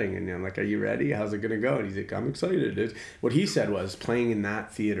are chatting, and I'm like, "Are you ready? How's it gonna go?" And he's like, "I'm excited." What he said was, playing in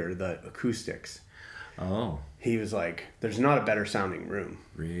that theater, the acoustics. Oh. He was like, "There's not a better sounding room."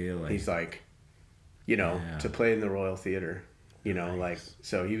 Really? He's like, to play in the Royal Theater. Nice.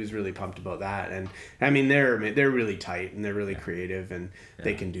 So he was really pumped about that. And I mean, they're really tight and they're really creative and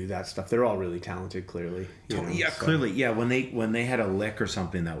they can do that stuff. They're all really talented, clearly. Clearly. Yeah. When they had a lick or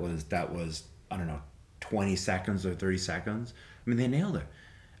something that was, I don't know, 20 seconds or 30 seconds. I mean, they nailed it.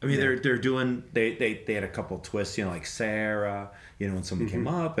 I mean, they're doing, they had a couple twists, like Sarah, when someone came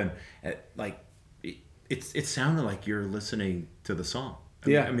up and it sounded like you're listening to the song.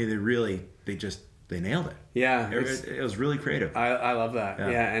 I mean, they nailed it. Yeah, it was really creative. I love that.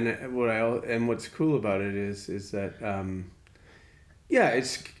 Yeah, and what's cool about it is that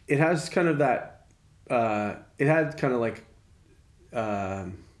it has kind of that it had kind of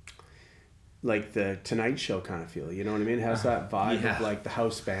like the Tonight Show kind of feel. You know what I mean? It has that vibe of like the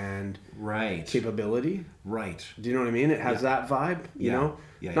house band capability. Right. Do you know what I mean? It has that vibe. You know,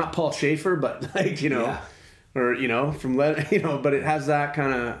 not Paul Schaefer, but like or from but it has that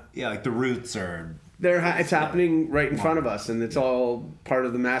kind of like the roots are. It's happening right in front of us, and it's all part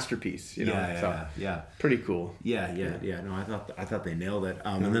of the masterpiece. Pretty cool. No, I thought they nailed it.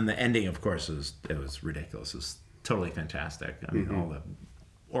 And then the ending, of course, was ridiculous. It was totally fantastic. I mean, all the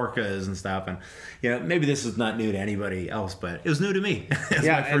orcas and stuff, and maybe this is not new to anybody else, but it was new to me. It was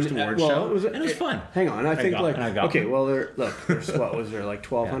my first award show, and it was fun. Hang on, I think there's what was there like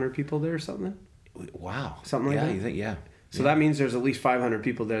 1,200 people there or something? Wow, something like that. You think, So that means there's at least 500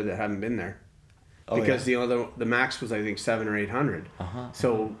 people there that haven't been there. Because the max was I think 700 or 800.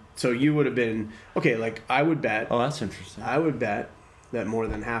 So you would have been like I would bet. Oh, that's interesting. I would bet that more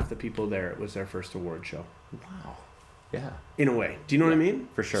than half the people there it was their first award show. Wow. Yeah. In a way, do you know what I mean?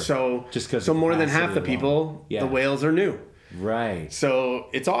 For sure. So just because more than half the people, the whales are new. Right. So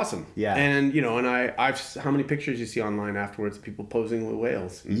it's awesome. Yeah. And and I've how many pictures you see online afterwards of people posing with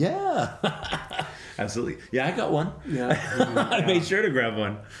whales? Yeah. Absolutely. Yeah, I got one. Yeah. I made sure to grab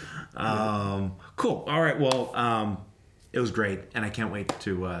one. Cool. All right. Well, it was great, and I can't wait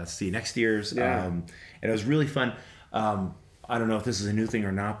to see next year's. And it was really fun. I don't know if this is a new thing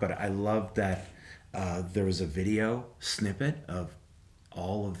or not, but I love that there was a video snippet of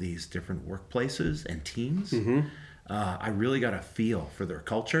all of these different workplaces and teams. I really got a feel for their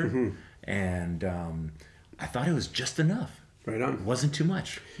culture, and I thought it was just enough. Right on. It wasn't too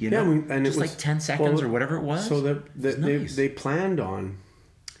much. And just it was like 10 seconds or whatever it was. So nice. they planned on.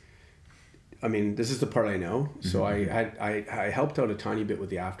 I mean, this is the part I know. So I helped out a tiny bit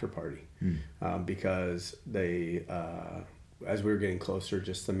with the after party because they, as we were getting closer,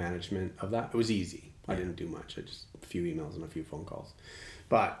 just the management of that, it was easy. I didn't do much. I just a few emails and a few phone calls,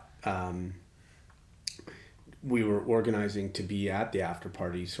 but we were organizing to be at the after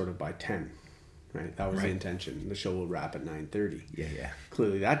party sort of by 10. Right, that was the intention. The show will wrap at 9:30. Yeah.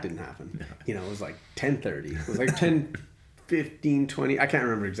 Clearly, that didn't happen. It was like 10:30. It was like 10. 15, 20, I can't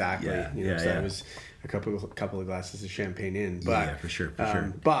remember exactly. So it was a couple of glasses of champagne in. But, for sure.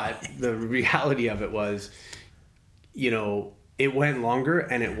 But the reality of it was, it went longer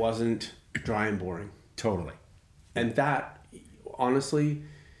and it wasn't dry and boring. Totally. And that, honestly,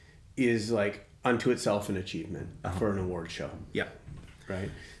 is like unto itself an achievement for an award show. Yeah. Right.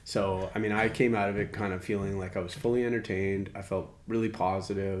 So, I mean, I came out of it kind of feeling like I was fully entertained. I felt really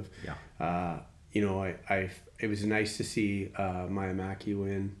positive. Yeah. You know, it was nice to see Maya Mackey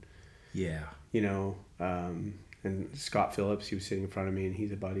win. Yeah. You know, and Scott Phillips, he was sitting in front of me, and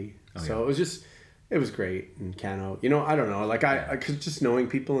he's a buddy. So yeah. it was great. And Cano, you know, I don't know, like I cause just knowing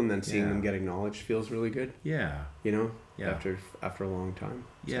people and then seeing them get acknowledged feels really good. Yeah. You know, Yeah. after a long time.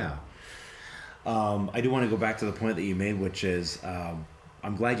 So. Yeah. I do want to go back to the point that you made, which is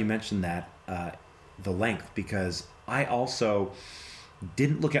I'm glad you mentioned that the length, because I also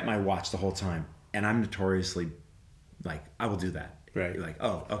didn't look at my watch the whole time, and I'm notoriously like, I will do that. Right. Like,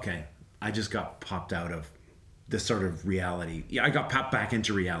 oh, okay, I just got popped out of this sort of reality. Yeah, I got popped back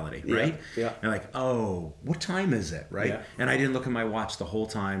into reality, right? Yeah. And like, oh, what time is it, right? Yeah. And I didn't look at my watch the whole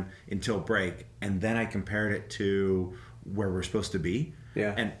time until break, and then I compared it to where we're supposed to be.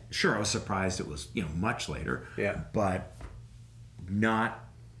 Yeah. And sure, I was surprised it was, much later. Yeah. But not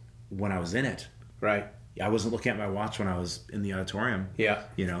when I was in it. Right. I wasn't looking at my watch when I was in the auditorium. Yeah.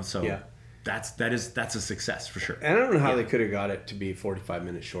 So Yeah. that's a success for sure. And I don't know how they could have got it to be 45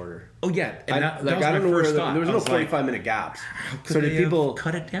 minutes shorter. Oh yeah. And that was I my don't know where first thought. there was I no was like, 45-minute gaps. could So they did people have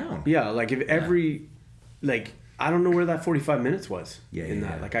cut it down? Yeah, like if every like I don't know where that 45 minutes was in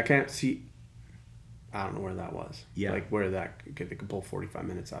that. Yeah. Like I can't see. I don't know where that was. Yeah. Like where they could pull 45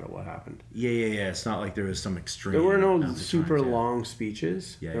 minutes out of what happened. Yeah. It's not like there was some extreme. There were no amount of super times, long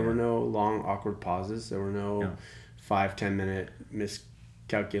speeches. Yeah, There were yeah. no long awkward pauses. There were no 5-10 minute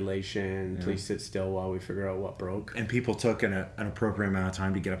miscalculation. Please sit still while we figure out what broke. And people took an appropriate amount of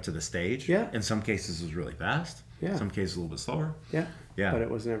time to get up to the stage. Yeah. In some cases, it was really fast. Yeah. Some cases, a little bit slower. Yeah. Yeah. But it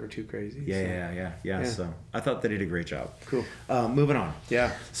was never too crazy. Yeah. Yeah. So I thought they did a great job. Cool. Moving on.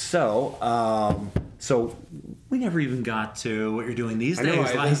 Yeah. So, so we never even got to what you're doing these I days. know.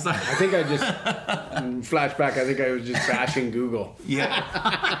 Last I time. think I just flashback. I think I was just bashing Google.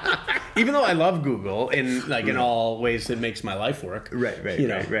 Yeah. Even though I love Google in all ways that makes my life work. Right.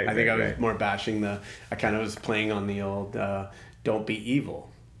 I think I was more bashing I kind of was playing on the old don't be evil.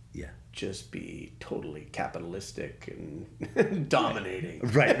 Yeah. Just be totally capitalistic and dominating.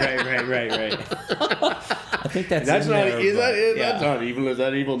 Right. I think that's That's in not there, is but- that yeah. that's not evil. Is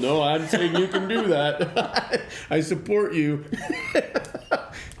that evil? No, I'm saying you can do that. I support you.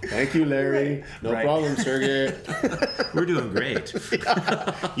 Thank you, Larry. No Right. problem, Sergey. We're doing great.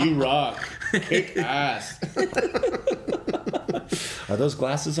 You rock. Kick ass. Are those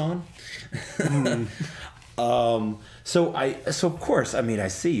glasses on? So of course, I mean, I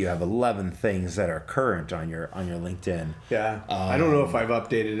see you have 11 things that are current on your LinkedIn. Yeah. I don't know if I've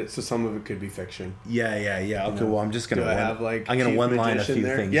updated it, so some of it could be fiction. Yeah. Okay, well, I'm just gonna. Do I have like? I'm gonna Chief one line a Magician few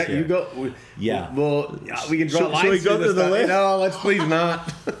there? things. Yeah, here. you go. Yeah. Well, we can draw Shall lines. we go through through the stuff. list? No, let's please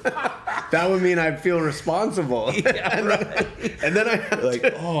not. That would mean I feel responsible. Yeah, right. And then I have Like,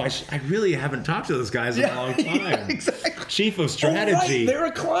 to, I really haven't talked to those guys in a long time. Yeah, exactly. Chief of Oh, strategy. right, they're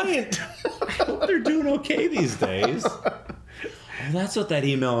a client. I hope they're doing okay these days. Oh, that's what that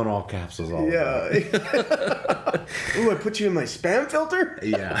email in all caps was all about. Yeah. Ooh, I put you in my spam filter?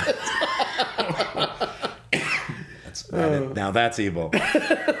 Yeah. Now that's evil.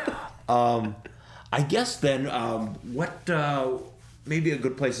 I guess then, what maybe a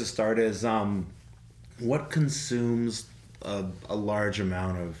good place to start is what consumes a large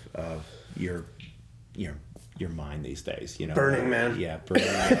amount of your mind these days? Burning Man. Yeah, Burning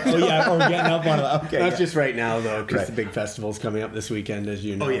Man. Oh yeah, or getting up on it. Okay, That's yeah. just right now, though, because Right. the big festival's coming up this weekend, as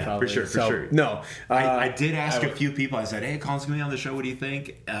you know. Oh yeah, probably. for So, sure. No. I did ask a few people. I said, "Hey, Colin's gonna be on the show. What do you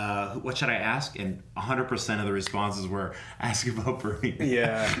think? What should I ask?" And 100% of the responses were ask about Burning Man.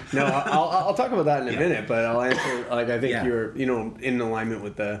 Yeah. No, I'll talk about that in a minute, but I'll answer, like, I think Yeah. you're, in alignment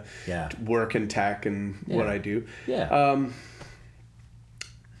with the work and tech and what I do. Yeah.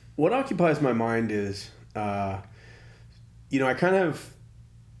 What occupies my mind is, I kind of,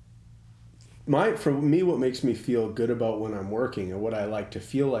 for me, what makes me feel good about when I'm working, and what I like to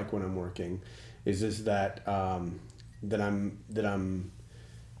feel like when I'm working, is that that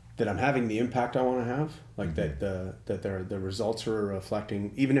I'm having the impact I want to have, like that the results are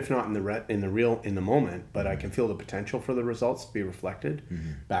reflecting, even if not in the moment, but I can feel the potential for the results to be reflected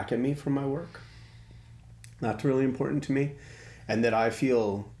back at me from my work. That's really important to me, and that I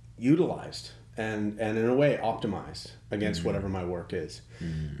feel utilized and in a way optimized against whatever my work is.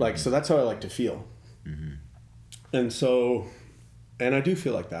 Like, so that's how I like to feel. And so, and I do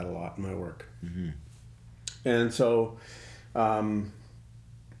feel like that a lot in my work. And so, my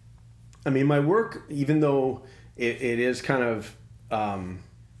work, even though it is kind of,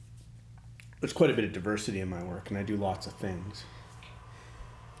 there's quite a bit of diversity in my work, and I do lots of things.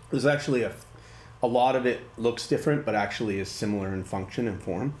 There's actually a lot of it looks different, but actually is similar in function and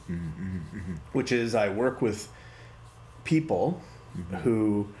form, which is I work with people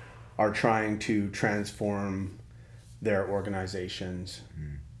who are trying to transform their organizations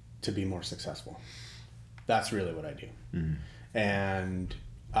to be more successful. That's really what I do. And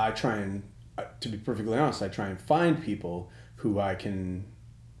I try and, to be perfectly honest, I try and find people who I can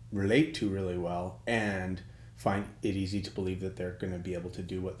relate to really well and find it easy to believe that they're going to be able to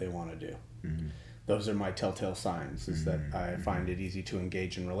do what they want to do. Those are my telltale signs, is that I find it easy to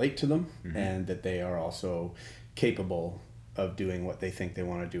engage and relate to them, and that they are also capable of doing what they think they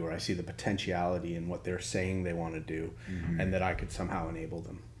want to do, or I see the potentiality in what they're saying they want to do, and that I could somehow enable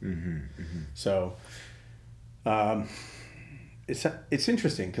them. So it's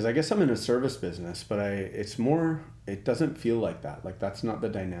interesting, because I guess I'm in a service business, but it doesn't feel like that. Like, that's not the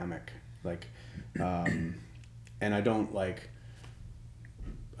dynamic. Like, and I don't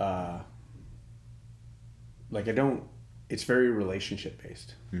it's very relationship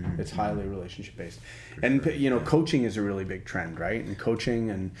based. It's highly relationship based. And coaching is a really big trend, right? And coaching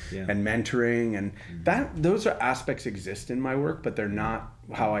and mentoring and those are aspects exist in my work, but they're not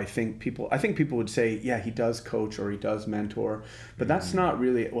how I think people would say, yeah, he does coach or he does mentor, but that's not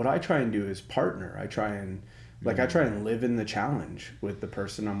really what I try and do. Is partner. I try and live in the challenge with the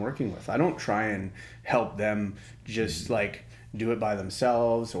person I'm working with. I don't try and help them just do it by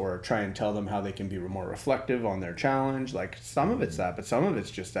themselves or try and tell them how they can be more reflective on their challenge. Like, some of it's that, but some of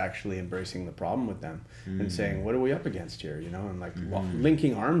it's just actually embracing the problem with them and saying, what are we up against here? And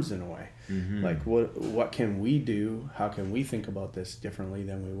linking arms in a way. Like, what can we do? How can we think about this differently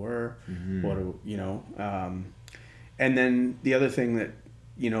than we were? And then the other thing that,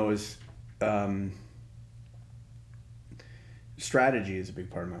 is, strategy is a big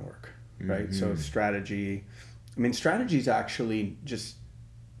part of my work, right? So strategy is actually just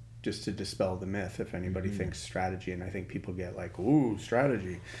to dispel the myth. If anybody thinks strategy, and I think people get like, ooh,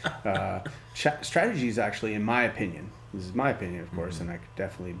 strategy. Strategy is actually, in my opinion, this is my opinion, of course, and I could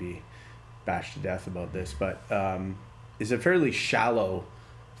definitely be bashed to death about this, but is a fairly shallow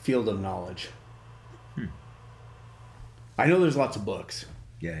field of knowledge. I know there's lots of books.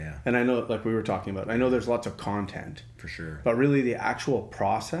 Yeah. And I know, like we were talking about, I know there's lots of content. For sure. But really the actual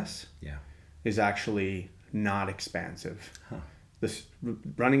process is actually not expansive. This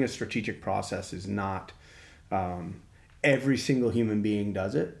running a strategic process is not every single human being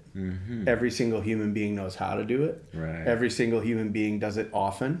does it. Every single human being knows how to do it. Right. Every single human being does it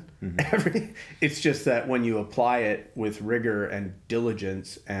often. It's just that when you apply it with rigor and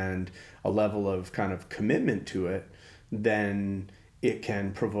diligence and a level of kind of commitment to it, then it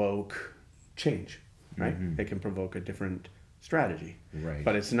can provoke change, right? It can provoke a different strategy. Right.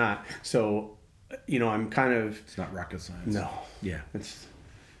 But it's not. So, I'm kind of... It's not rocket science. No. Yeah. It's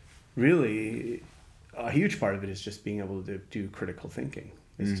really... A huge part of it is just being able to do critical thinking.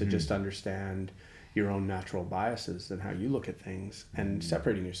 Is to just understand your own natural biases and how you look at things, and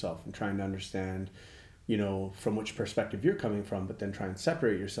separating yourself and trying to understand, from which perspective you're coming from, but then try and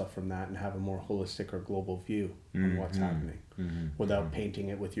separate yourself from that and have a more holistic or global view on what's happening without painting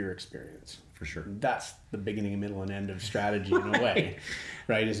it with your experience. For sure. That's the beginning, middle, and end of strategy in a way,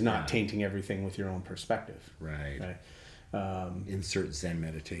 right? Is not tainting everything with your own perspective. Right. Insert Zen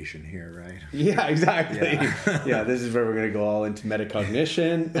meditation here, right? Yeah, exactly. Yeah, this is where we're going to go all into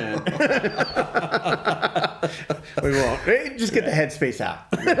metacognition, and we won't. Just get the Headspace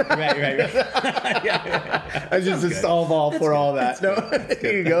app. Right. Yeah. I just install all for all that. No,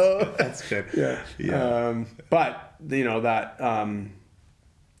 there you go. That's good. Yeah. But that.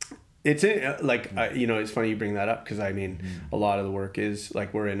 It's it's funny you bring that up, because a lot of the work is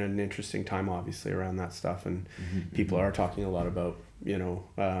we're in an interesting time, obviously, around that stuff, and people are talking a lot about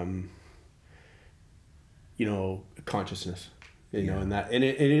consciousness, and that, and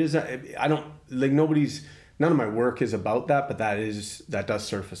it is, I don't none of my work is about that, but that does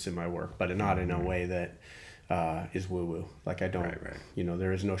surface in my work, but not in a way that is woo-woo. Like, I don't, right.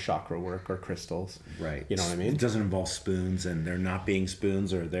 There is no chakra work or crystals. Right. You know what I mean? It doesn't involve spoons, and there not being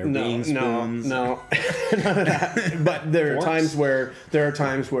spoons, or there being spoons. No. None of that. But there are times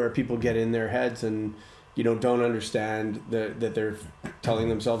where people get in their heads and, don't understand that they're telling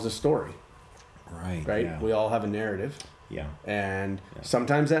themselves a story. Right. Right? Yeah. We all have a narrative. Yeah. And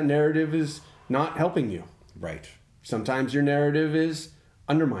sometimes that narrative is not helping you. Right. Sometimes your narrative is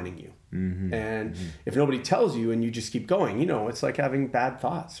undermining you. And if nobody tells you and you just keep going, it's like having bad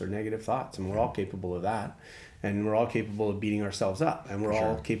thoughts or negative thoughts, and we're all capable of that, and we're all capable of beating ourselves up, and we're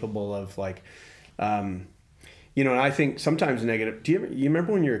all capable of and I think sometimes negative. You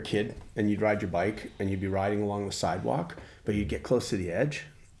remember when you were a kid and you'd ride your bike and you'd be riding along the sidewalk, but you'd get close to the edge,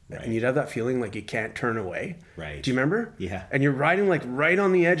 and you'd have that feeling like you can't turn away. Right. Do you remember? Yeah. And you're riding like right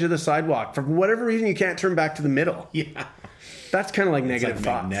on the edge of the sidewalk. For whatever reason, you can't turn back to the middle. Yeah. That's kind of like It's negative like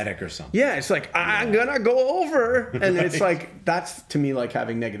thoughts. magnetic or something. Yeah, it's like, I'm gonna go over. And it's like, that's to me like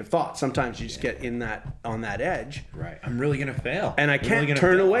having negative thoughts. Sometimes you just get on that edge. Right. I'm really going to fail. And I I'm can't really gonna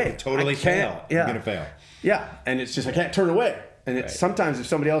turn fail. away. I totally I can't- fail. yeah. I'm going to fail. Yeah. And it's just, I can't turn away. And it's sometimes if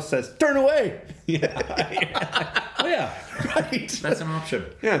somebody else says, turn away. Yeah. Oh, yeah. Right. That's an option.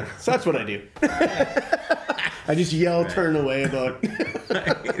 Yeah. So that's what I do. I just yell, turn away about.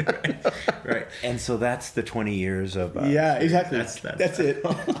 Right. And so that's the 20 years of. Yeah, exactly. That's it.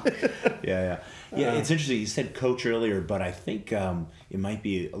 Yeah. It's interesting. You said coach earlier, but I think it might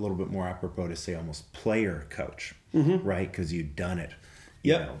be a little bit more apropos to say almost player coach, right? Because you've done it.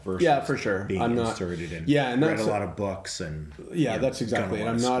 Versus Yeah, for sure. Being I'm not inserted and and read that's a lot of books and. that's exactly it.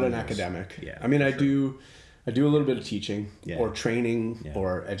 gone I'm to a lot not of an schools. academic. Yeah, I mean, for I sure. do a little bit of teaching or training Yeah.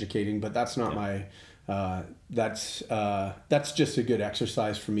 or educating, but that's not my. That's just a good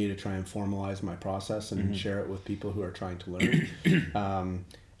exercise for me to try and formalize my process and share it with people who are trying to learn.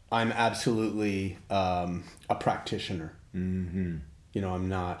 I'm absolutely a practitioner. Mm-hmm. I'm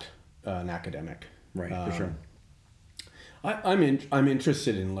not an academic. Right, for sure. I'm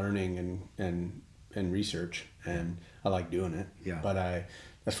interested in learning and research, and I like doing it. Yeah. But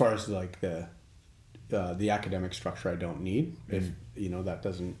as far as like the academic structure, I don't need. If that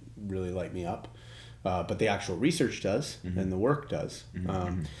doesn't really light me up. But the actual research does, and the work does.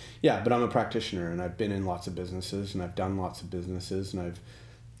 But I'm a practitioner, and I've been in lots of businesses, and I've done lots of businesses, and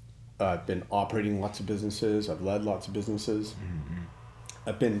I've been operating lots of businesses. I've led lots of businesses.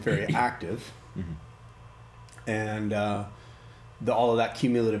 I've been very active, and all of that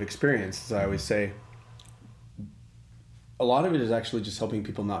cumulative experience, as I always say, a lot of it is actually just helping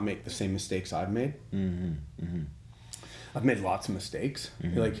people not make the same mistakes I've made. I've made lots of mistakes.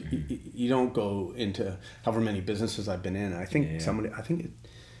 Like you don't go into however many businesses I've been in. I think somebody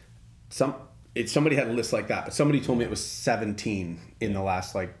had a list like that, but somebody told me it was 17 in the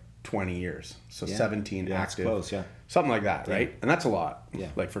last like 20 years. So 17 active, close, something like that, right? Yeah. And that's a lot, Yeah.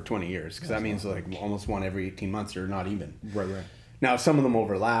 like for 20 years, because that means like almost one every 18 months or not even. Right. Now, some of them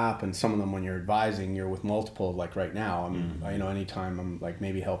overlap, and some of them, when you're advising, you're with multiple. Like right now, anytime I'm like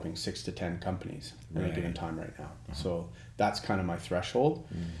maybe helping 6 to 10 companies at any given time right now. So that's kind of my threshold.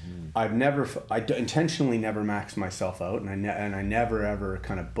 I intentionally never max myself out, and I never ever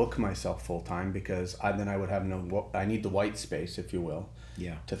kind of book myself full time, because then I would have I need the white space, if you will,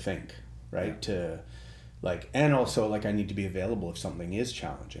 to think, right? And also like I need to be available if something is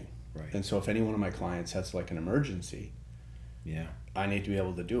challenging. Right. And so if any one of my clients has like an emergency, I need to be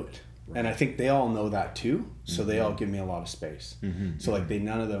able to do it. Right. And I think they all know that too. So they all give me a lot of space. So like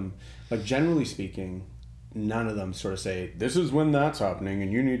none of them, like generally speaking, none of them sort of say, this is when that's happening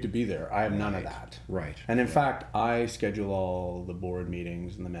and you need to be there. I have none of that. Right. And in fact, I schedule all the board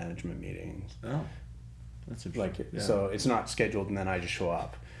meetings and the management meetings. Oh, that's interesting. So it's not scheduled and then I just show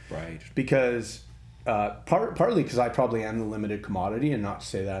up. Right. Because partly because I probably am the limited commodity, and not to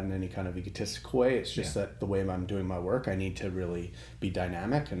say that in any kind of egotistical way. It's just that the way I'm doing my work, I need to really be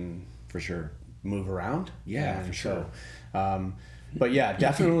dynamic and for sure move around. Yeah, and for sure. So, but yeah,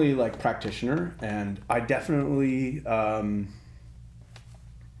 definitely like practitioner, and I definitely at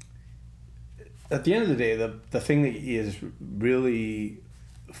the end of the day, the thing that is really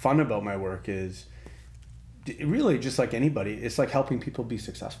fun about my work is really just like anybody. It's like helping people be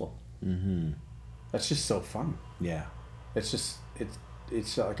successful. That's just so fun. Yeah. It's just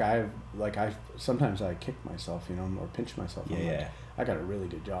it's like I sometimes I kick myself, or pinch myself. I'm like, I got a really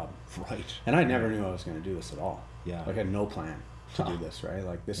good job. Right. And I never knew I was going to do this at all. Yeah. Like I had no plan to do this, right?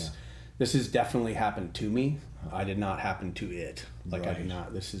 Like this has definitely happened to me. I did not happen to it. Like I did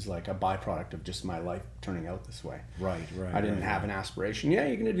not. This is like a byproduct of just my life turning out this way. Right. I didn't have an aspiration. Yeah,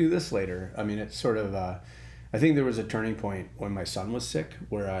 you're going to do this later. I mean, it's sort of I think there was a turning point when my son was sick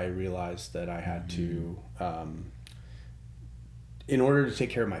where I realized that I had to, in order to take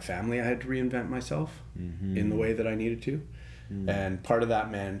care of my family, I had to reinvent myself in the way that I needed to. And part of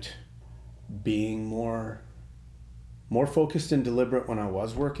that meant being more focused and deliberate when I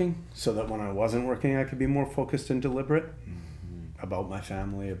was working, so that when I wasn't working, I could be more focused and deliberate about my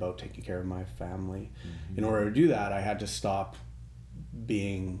family, about taking care of my family. In order to do that, I had to stop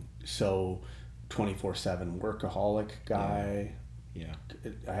being so 24/7 workaholic guy.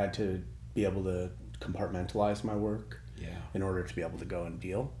 I had to be able to compartmentalize my work in order to be able to go and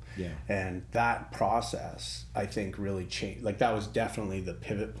deal. And that process, I think, really changed. Like that was definitely the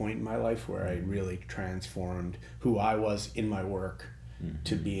pivot point in my life where I really transformed who I was in my work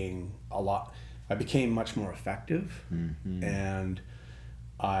to being I became much more effective, and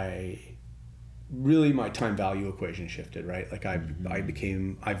my time value equation shifted, right? Like I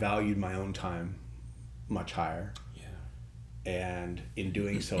valued my own time much higher. Yeah. And in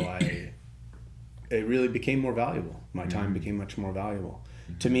doing so, it really became more valuable. My time became much more valuable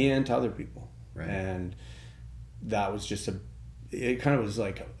to me and to other people. Right. And that was just it kind of was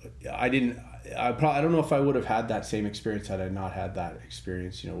like, I don't know if I would have had that same experience had I not had that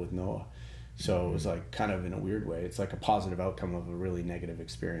experience, with Noah. So it was like kind of in a weird way, it's like a positive outcome of a really negative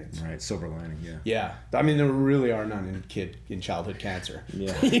experience. Right. Silver lining. Yeah. Yeah. I mean, there really are none in childhood cancer.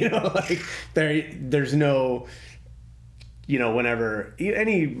 Yeah. Like there's no, whenever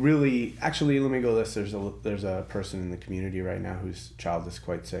any really, actually, let me go this. There's a person in the community right now whose child is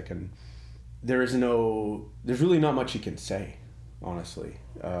quite sick, and there's really not much you can say, honestly.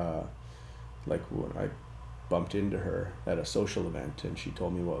 Like when I bumped into her at a social event and she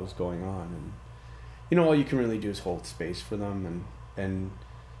told me what was going on, and all you can really do is hold space for them and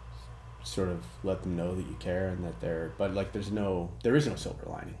sort of let them know that you care and that but like there is no silver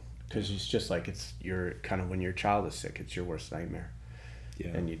lining, because it's just like you're kind of, when your child is sick, it's your worst nightmare. Yeah.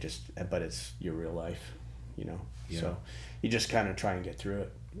 And but it's your real life, Yeah. So you just kind of try and get through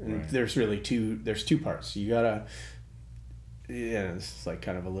it. And right. There's two parts. You gotta, this is like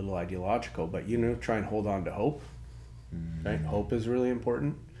kind of a little ideological, but try and hold on to hope. Mm-hmm. Right? Hope is really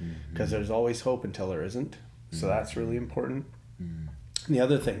important, because there's always hope until there isn't. So that's really important. Mm-hmm. And the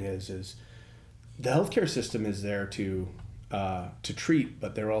other thing is the healthcare system is there to treat,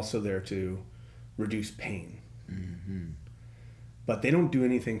 but they're also there to reduce pain. Mm-hmm. But they don't do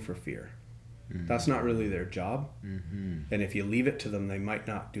anything for fear. Mm-hmm. That's not really their job. Mm-hmm. And if you leave it to them, they might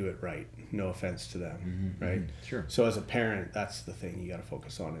not do it right. No offense to them, mm-hmm. right? Sure. So as a parent, that's the thing you got to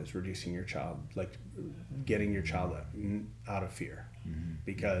focus on, is reducing your child, like getting your child out of fear, mm-hmm.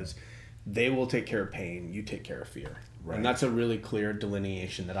 because they will take care of pain, you take care of fear. Right. And that's a really clear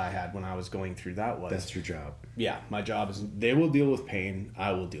delineation that I had when I was going through that. That's your job. Yeah, my job is, they will deal with pain,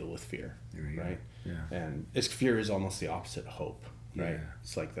 I will deal with fear. Right? Go. Yeah. And fear is almost the opposite of hope, right? Yeah.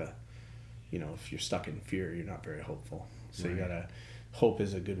 It's like if you're stuck in fear, you're not very hopeful. So right. Hope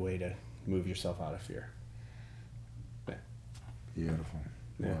is a good way to move yourself out of fear. Yeah. Beautiful.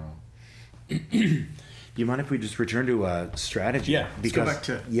 Yeah. Wow. You mind if we just return to strategy? Yeah, let's go back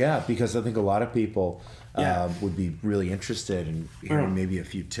to... Yeah, because I think a lot of people would be really interested in hearing maybe a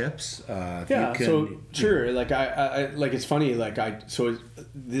few tips. Sure. Like I like, it's funny. Like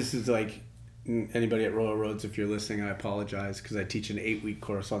this is like, anybody at Royal Roads, if you're listening, I apologize, because I teach an 8-week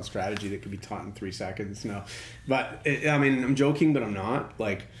course on strategy that could be taught in 3 seconds. No, but I'm joking, but I'm not.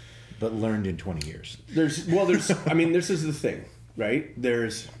 Like, but learned in 20 years. This is the thing, right?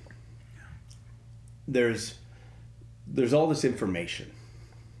 There's all this information,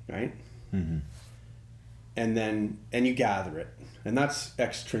 right? Mm-hmm. And you gather it, and that's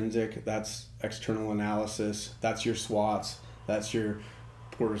extrinsic, that's external analysis, that's your SWOTs, that's your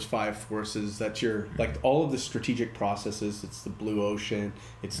Porter's 5 forces, that's your, like, all of the strategic processes. It's the blue ocean,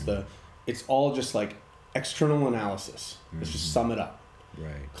 it's all just like external analysis. Mm-hmm. Let's just sum it up.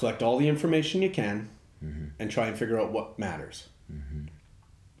 Right. Collect all the information you can, mm-hmm. and try and figure out what matters. Mm-hmm.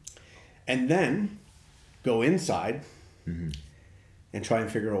 And then go inside, mm-hmm. and try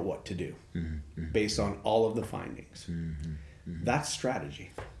and figure out what to do, mm-hmm. based on all of the findings. Mm-hmm. Mm-hmm. That's strategy.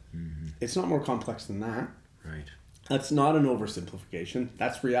 Mm-hmm. It's not more complex than that. Right. That's not an oversimplification.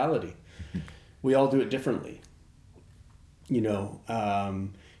 That's reality. We all do it differently,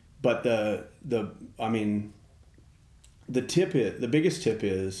 but the biggest tip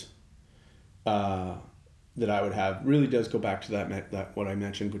is, that I would have, really does go back to that what I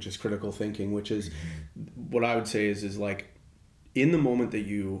mentioned, which is critical thinking, which is, mm-hmm. what I would say is like, in the moment that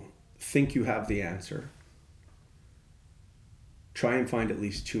you think you have the answer, try and find at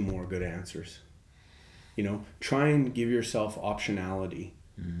least 2 more good answers. Try and give yourself optionality,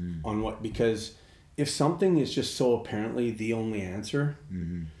 mm-hmm. on because if something is just so apparently the only answer,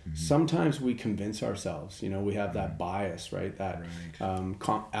 mm-hmm. Mm-hmm. sometimes we convince ourselves, we have that bias, right? That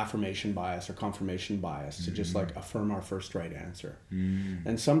affirmation bias or confirmation bias, mm-hmm. to just like affirm our first right answer. Mm-hmm.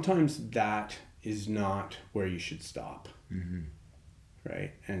 And sometimes that is not where you should stop, mm-hmm.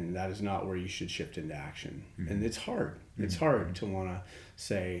 right? And that is not where you should shift into action. Mm-hmm. And it's hard. Mm-hmm. It's hard to want to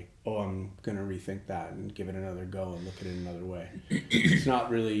say, oh, I'm going to rethink that and give it another go and look at it another way. It's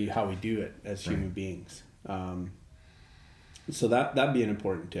not really how we do it as human beings. So that'd be an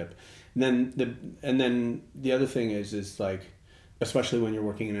important tip. And then the other thing is like, especially when you're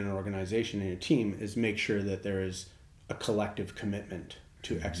working in an organization, in a team, is make sure that there is a collective commitment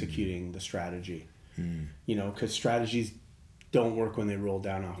to executing the strategy. Because strategies don't work when they roll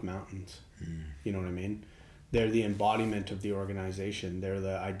down off mountains. You know what I mean? they're the embodiment of the organization. They're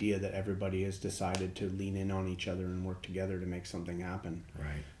the idea that everybody has decided to lean in on each other and work together to make something happen.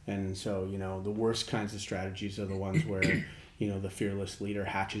 Right. And so, the worst kinds of strategies are the ones where, the fearless leader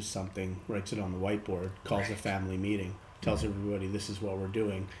hatches something, writes it on the whiteboard, calls a family meeting, tells everybody this is what we're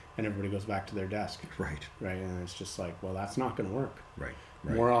doing, and everybody goes back to their desk. Right. Right. And it's just like, well, that's not going to work. Right.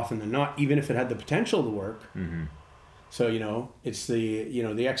 More often than not, even if it had the potential to work. Mm-hmm. So, it's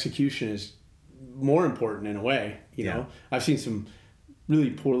the execution is more important in a way. You know, I've seen some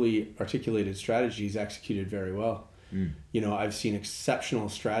really poorly articulated strategies executed very well. I've seen exceptional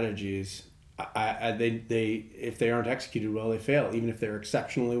strategies. They if they aren't executed well, they fail, even if they're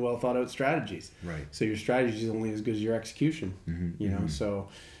exceptionally well thought out strategies. Right. So your strategy is only as good as your execution. Mm-hmm. So,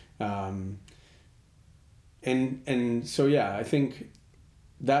 and so I think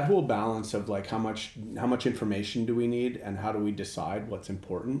that whole balance of like how much information do we need and how do we decide what's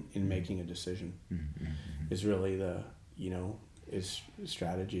important in making a decision is really is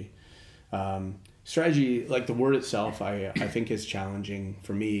strategy. Strategy, like the word itself, I think is challenging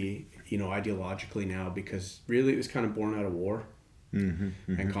for me, ideologically now, because really it was kind of born out of war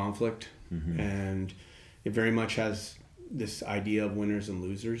and conflict, and it very much has this idea of winners and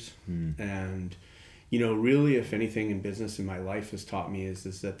losers, and really, if anything in business in my life has taught me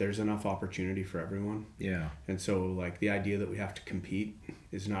is that there's enough opportunity for everyone. Yeah. And so like the idea that we have to compete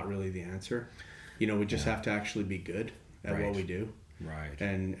is not really the answer. We just have to actually be good at what we do. Right.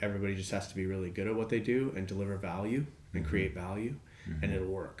 And everybody just has to be really good at what they do and deliver value and create value, and it'll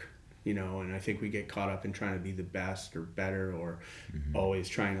work. And I think we get caught up in trying to be the best or better or always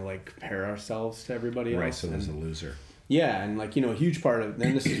trying to like compare ourselves to everybody else. Right, so there's a loser. Yeah, and like, a huge part of,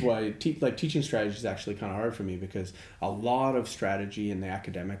 and this is why teaching strategy is actually kind of hard for me, because a lot of strategy in the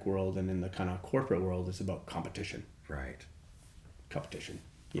academic world and in the kind of corporate world is about competition. Right. Competition.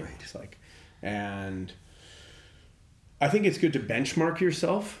 Right. It's like, and I think it's good to benchmark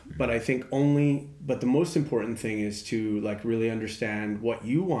yourself, but the most important thing is to like really understand what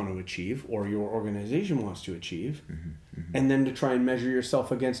you want to achieve or your organization wants to achieve, and then to try and measure yourself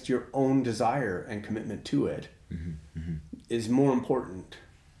against your own desire and commitment to it. Is more important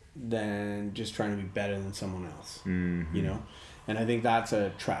than just trying to be better than someone else, and I think that's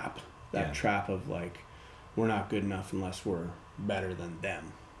a trap, trap of like, we're not good enough unless we're better than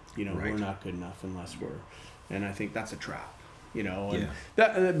them, we're not good enough unless and I think that's a trap, and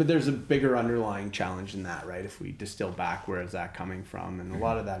but there's a bigger underlying challenge in that, right? If we distill back, where is that coming from? And a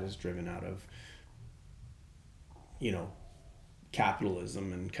lot of that is driven out of,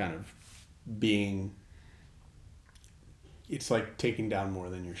 capitalism and kind of being, it's like taking down more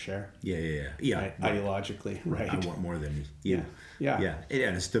than your share. Yeah. Right? Ideologically, right? I want more than you. Yeah.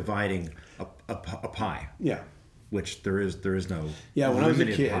 And it's dividing a pie. Yeah. Which there is no. Yeah. When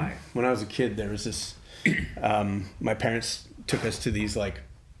pie. I was a kid, there was this. My parents took us to these like.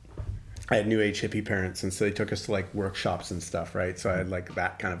 I had New Age hippie parents, and so they took us to like workshops and stuff, right? So I had like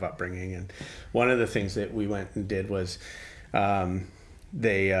that kind of upbringing, and one of the things that we went and did was,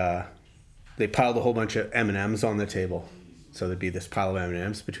 they piled a whole bunch of M&Ms on the table. So there'd be this pile of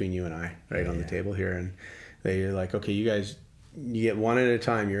M&Ms between you and I, right, on the table here, and they're like, okay, you guys, you get one at a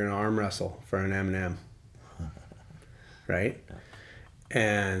time. You're gonna arm wrestle for an M&M, right?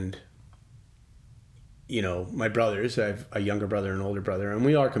 And my brothers, I have a younger brother and an older brother, and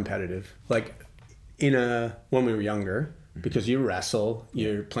we are competitive. Like when we were younger, because you wrestle,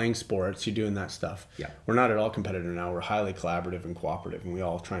 you're playing sports, you're doing that stuff. Yeah. We're not at all competitive now. We're highly collaborative and cooperative, and we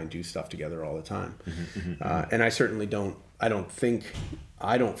all try and do stuff together all the time. And I certainly I don't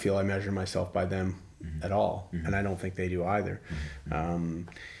feel I measure myself by them at all, and I don't think they do either.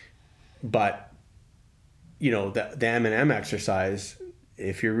 But the M&M exercise,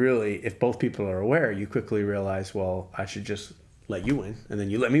 if both people are aware, you quickly realize, well, I should just let you win, and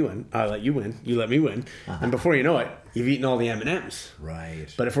then you let me win. I let you win, you let me win, and before you know it, you've eaten all the M&Ms. Right.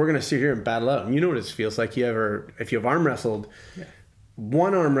 But if we're gonna sit here and battle out, and what it feels like, if you've arm wrestled,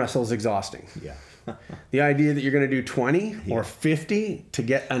 one arm wrestle is exhausting. Yeah. The idea that you're gonna do 20 or 50 to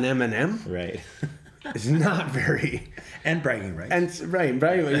get an M&M, right, is not very. And bragging rights. And bragging,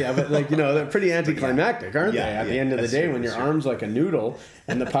 yeah, but they're pretty anticlimactic, aren't they? At the end of the day, when your arm's like a noodle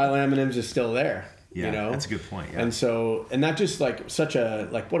and the pile of M&Ms is still there. Yeah, that's a good point. Yeah. And that just like such a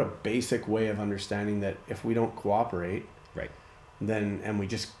what a basic way of understanding that if we don't cooperate, right, and we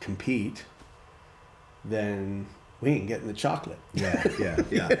just compete, then we ain't getting the chocolate. Yeah.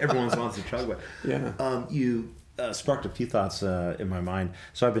 Everyone wants the chocolate. Yeah. You sparked a few thoughts in my mind.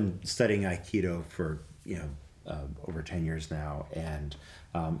 So I've been studying Aikido for over 10 years now, and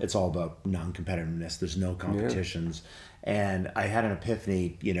It's all about non-competitiveness. There's no competitions. And I had an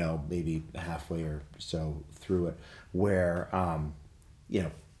epiphany, maybe halfway or so through it, where,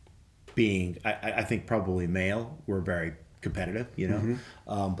 being, I think probably male, we're very competitive,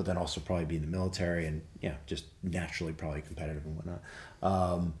 but then also probably being in the military and, just naturally probably competitive and whatnot.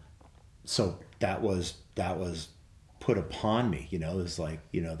 So that was put upon me, it's like,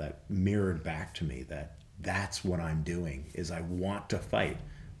 that mirrored back to me that's what I'm doing is I want to fight,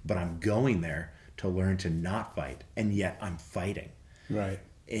 but I'm going there to learn to not fight, and yet I'm fighting. Right.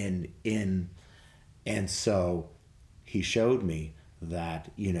 And so he showed me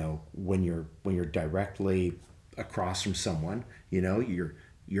that, when you're directly across from someone, you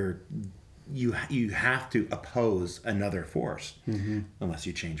have to oppose another force, unless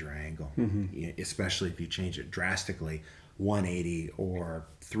you change your angle, especially if you change it drastically, 180 or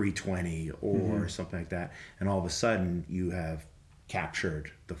 320 or something like that, and all of a sudden you have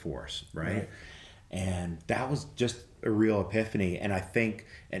captured the force, right? And that was just a real epiphany, and I think,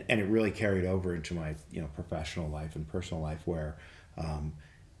 and it really carried over into my professional life and personal life, where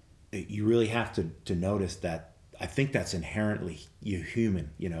you really have to notice that. I think that's inherently human,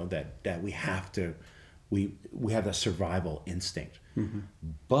 that we have to, we have that survival instinct.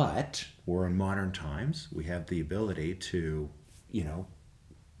 But we're in modern times. We have the ability to,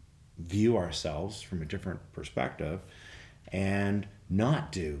 view ourselves from a different perspective and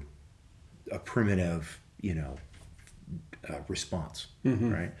not do a primitive, response,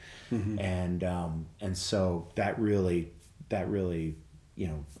 right? And so that really,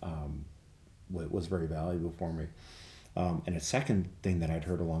 was very valuable for me. And a second thing that I'd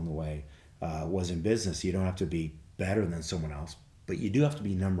heard along the way was, in business, you don't have to be better than someone else, but you do have to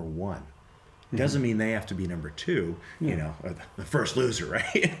be number one. Doesn't mean they have to be number two, or the first loser,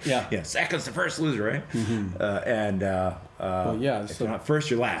 right? Yeah. Second's the first loser, right? If you're not first,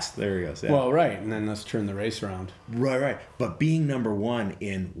 you're last. There he goes. Yeah. Well, right. And then let's turn the race around. Right. But being number one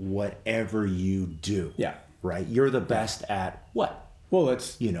in whatever you do. Yeah. Right. You're the best at what? Well,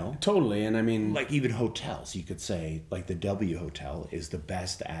 it's, totally. And I mean, like even hotels, you could say, like the W Hotel is the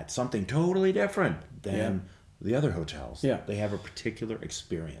best at something totally different than the other hotels. Yeah. They have a particular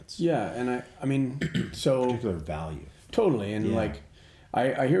experience. Yeah. And I mean, so particular value. Totally. And like,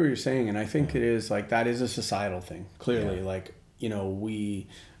 I hear what you're saying. And I think it is like, that is a societal thing. Clearly, like, we,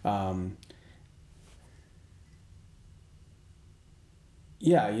 I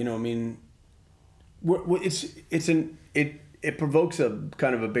mean, it provokes a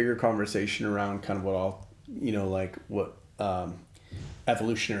kind of a bigger conversation around kind of what all, like what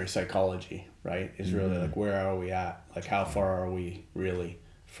evolutionary psychology, right, is really like, where are we at? Like, how far are we really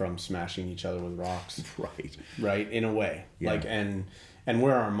from smashing each other with rocks? Right, in a way. Like, and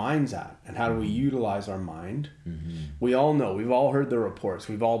where are our minds at? And how do we utilize our mind? We all know, we've all heard the reports.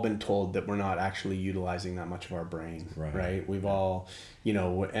 We've all been told that we're not actually utilizing that much of our brain, right? We've all,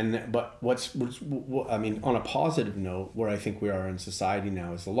 but I mean, on a positive note, where I think we are in society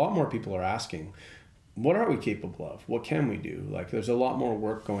now is a lot more people are asking, what are we capable of? What can we do? Like, there's a lot more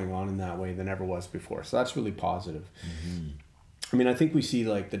work going on in that way than ever was before. So that's really positive. I mean, I think we see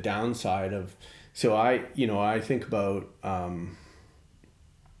like the downside of, so I think about,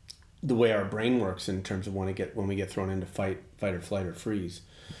 the way our brain works in terms of when we get thrown into fight or flight or freeze,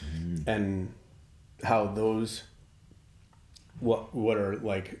 and how those what are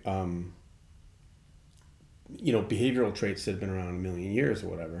like behavioral traits that have been around a million years or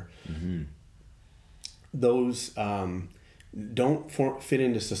whatever, those don't fit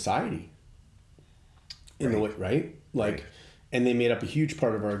into society in the way, right? Like, and they made up a huge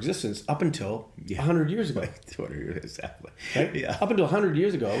part of our existence up until 100 years ago. Exactly. Right? Yeah. Up until 100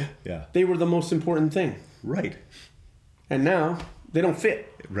 years ago, they were the most important thing. Right. And now they don't fit.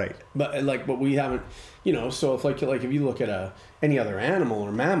 Right. But we haven't, so if if you look at any other animal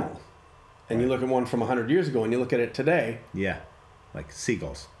or mammal, and you look at one from 100 years ago and you look at it today. Yeah. Like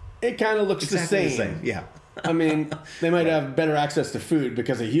seagulls. It kind of looks exactly the same. Yeah. I mean, they might have better access to food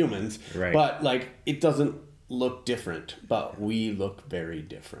because of humans. Right. But like, it doesn't look different, but we look very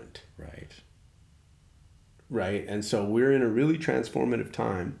different. Right. And so we're in a really transformative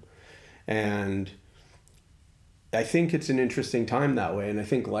time, and I think it's an interesting time that way. And I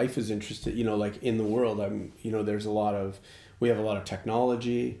think life is interesting, like in the world, there's we have a lot of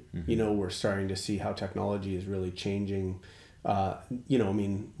technology, we're starting to see how technology is really changing you know, I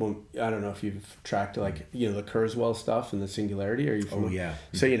mean, I don't know if you've tracked like, you know, the Kurzweil stuff and the singularity. Are you familiar? Oh, yeah.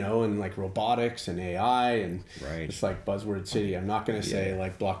 So, you know, and like robotics and AI and Right. it's like buzzword city. I'm not going to say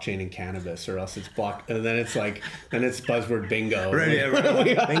like blockchain and cannabis or else it's and then it's like, then it's buzzword bingo. Right, yeah,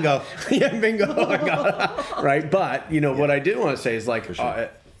 right. Bingo. Yeah, bingo. Oh my God. Right. But, you know, what I did want to say is like,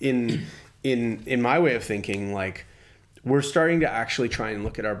 in my way of thinking, like, we're starting to actually try and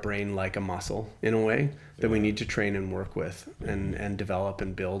look at our brain like a muscle in a way that we need to train and work with and develop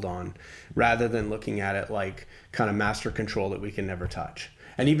and build on, rather than looking at it like kind of master control that we can never touch.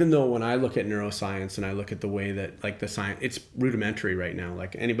 And even though when I look at neuroscience and I look at the way that like the science, it's rudimentary right now.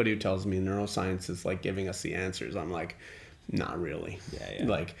 Like anybody who tells me neuroscience is like giving us the answers, I'm like, not really. Yeah.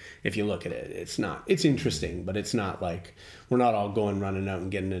 Like if you look at it, it's interesting, but it's not like we're not all running out and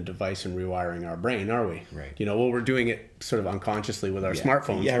getting a device and rewiring our brain, are we? Right. You know, well, we're doing it sort of unconsciously with our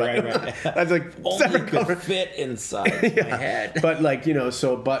smartphones. Yeah, but right. that's like Only could fit inside my head. But like, you know,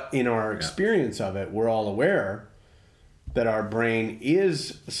 but in our experience of it, we're all aware that our brain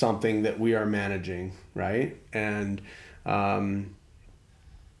is something that we are managing, right? And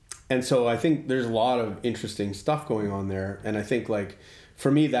so I think there's a lot of interesting stuff going on there. And I think like,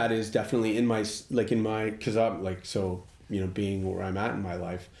 for me, that is definitely because I'm like, so, you know, being where I'm at in my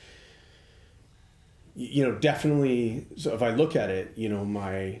life, you know, definitely. So if I look at it, you know,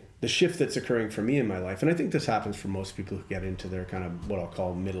 the shift that's occurring for me in my life, and I think this happens for most people who get into their kind of what I'll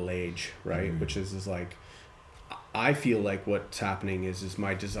call middle age, right? Mm-hmm. Which is like, I feel like what's happening is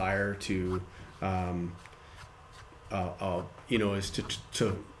my desire to, you know, is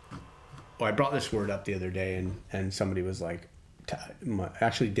to I brought this word up the other day and somebody was like,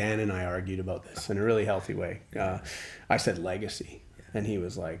 actually Dan and I argued about this in a really healthy way. I said legacy, and he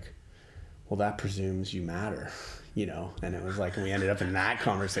was like, well, that presumes you matter, you know? And it was like, we ended up in that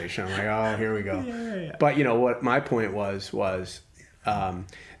conversation. I'm like, oh, here we go. Yeah. But you know what my point was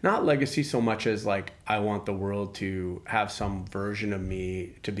not legacy so much as like, I want the world to have some version of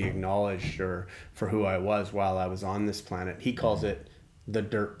me to be acknowledged or for who I was while I was on this planet. He calls it the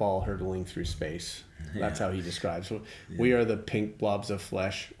dirt ball hurtling through space. That's how he describes it. We are the pink blobs of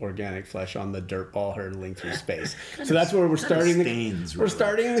flesh, organic flesh, on the dirt ball hurtling through space. So that's where we're starting. We're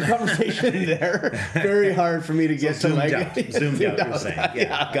starting the conversation there. Very hard for me to get to like zoomed out. You're saying,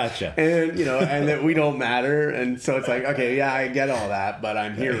 yeah, gotcha. And you know, and that we don't matter, and so it's like, okay, yeah, I get all that, but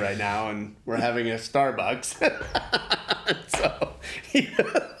I'm here right now, and we're having a Starbucks.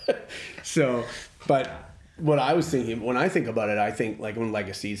 So, but. What I was thinking, when I think about it, I think like when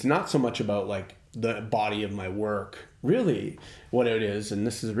legacy, it's not so much about like the body of my work. Really, what it is, and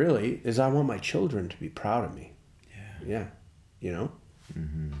this is really, is I want my children to be proud of me. Yeah. You know?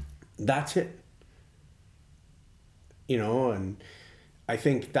 Mm-hmm. That's it. You know, and I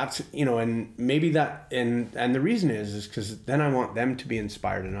think that's, you know, and maybe that, and the reason is because then I want them to be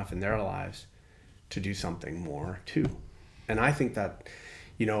inspired enough in their lives to do something more too. And I think that,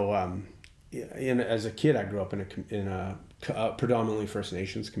 you know, as a kid, I grew up in a predominantly First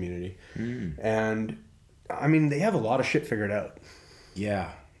Nations community, and I mean they have a lot of shit figured out.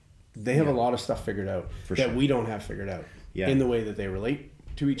 Yeah, they have a lot of stuff figured out that we don't have figured out. Yeah. In the way that they relate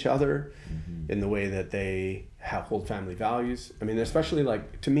to each other, in the way that they hold family values. I mean, especially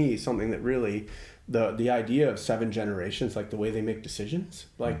like to me, something that really the idea of 7 generations, like the way they make decisions,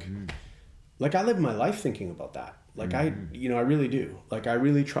 like I live my life thinking about that. Like I really do. Like I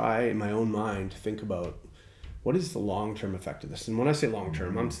really try in my own mind to think about what is the long-term effect of this. And when I say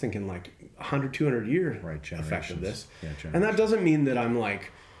long-term, I'm thinking like 100, 200 year effect of this. Yeah, and that doesn't mean that I'm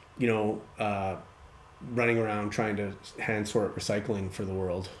like, you know, running around trying to hand sort recycling for the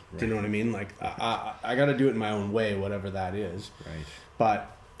world. Right. Do you know what I mean? Like I got to do it in my own way, whatever that is. Right.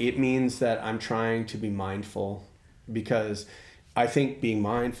 But it means that I'm trying to be mindful, because I think being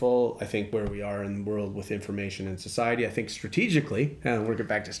mindful, I think where we are in the world with information and society, I think strategically, and we'll get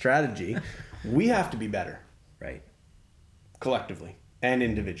back to strategy, we have to be better. Right. Collectively and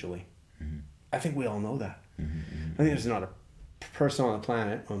individually. Mm-hmm. I think we all know that. Mm-hmm. I think there's not a person on the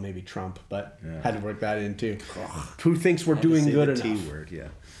planet, well maybe Trump, but had to work that in too, who thinks we're doing good enough. T-word, yeah.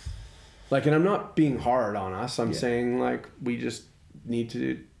 Like, and I'm not being hard on us. I'm saying like we just need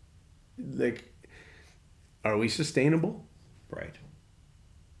to, like, are we sustainable? Right.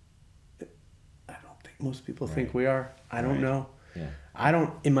 I don't think most people think we are. I don't know. Yeah. I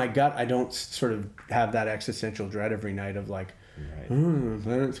don't, in my gut, I don't sort of have that existential dread every night of like, I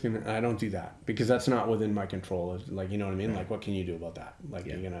don't do that, because that's not within my control. Like, you know what I mean? Like, what can you do about that? Like,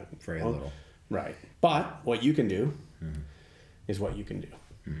 you're going to... Very little. Right. But what you can do is what you can do.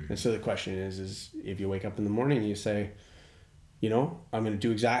 And so the question is if you wake up in the morning and you say, you know, I'm going to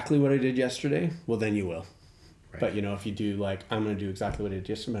do exactly what I did yesterday, well, then you will. But, you know, if you do like, I'm going to do exactly what I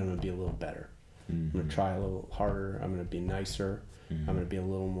did, I'm going to be a little better. I'm going to try a little harder. I'm going to be nicer. I'm going to be a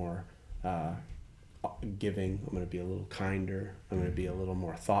little more giving. I'm going to be a little kinder. I'm going to be a little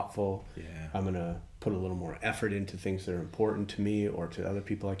more thoughtful. Yeah. I'm going to put a little more effort into things that are important to me or to other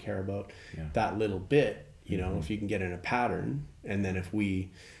people I care about. Yeah. That little bit, you know, if you can get in a pattern, and then if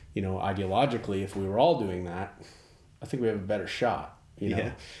we, you know, ideologically, if we were all doing that, I think we have a better shot, you know?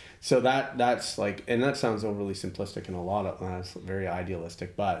 Yeah. So that's like, and that sounds overly simplistic and a lot of that's very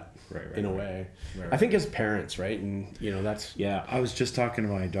idealistic, but in a way, I think as parents, right? And you know, that's, yeah. I was just talking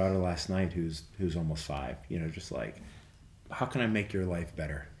to my daughter last night, who's almost 5. You know, just like, how can I make your life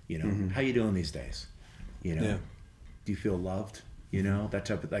better? You know, how you doing these days? You know, do you feel loved? You know, that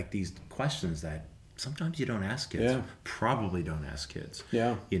type of, like, these questions that sometimes you don't ask kids. Probably don't ask kids.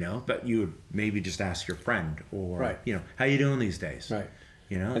 Yeah. You know, but you would maybe just ask your friend, or you know, how you doing these days? Right.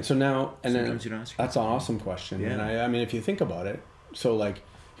 You know, and so now, and then you don't ask that's an awesome question. And I mean, if you think about it, so like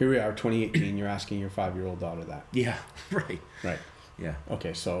here we are, 2018, you're asking your 5-year-old daughter that. Yeah. Right. Yeah.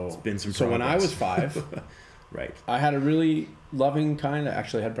 Okay. So it's been some so when I was 5, right, I had a really loving kind. I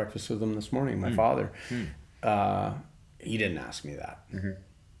actually had breakfast with him this morning. My father, he didn't ask me that,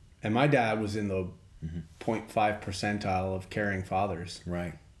 and my dad was in the 0.5 percentile of caring fathers.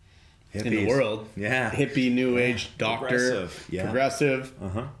 Right. Hippies. In the world. Yeah. Hippie, new age, doctor, progressive.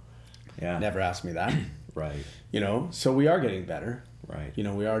 Yeah. Never asked me that. Right. You know, so we are getting better. Right. You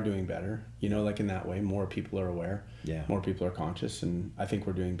know, we are doing better. You know, like in that way, more people are aware. Yeah. More people are conscious, and I think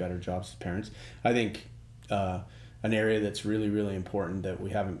we're doing better jobs as parents. I think an area that's really, really important that we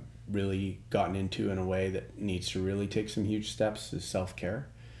haven't really gotten into in a way that needs to really take some huge steps is self-care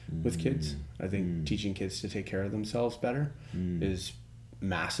with kids. I think teaching kids to take care of themselves better is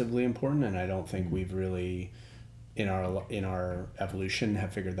massively important, and I don't think we've really in our evolution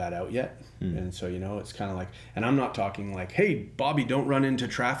have figured that out yet. And so, you know, it's kind of like, and I'm not talking like, hey Bobby, don't run into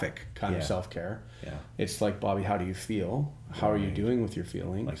traffic kind of self-care. It's like, Bobby, how do you feel? How are you doing with your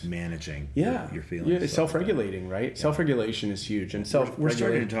feelings? Like managing your feelings. Yeah, it's self-regulating, right? Self-regulation is huge, and we're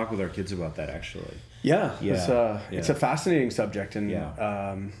starting to talk with our kids about that, actually. It's a fascinating subject,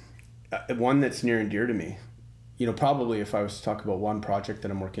 and one that's near and dear to me. You know, probably if I was to talk about one project that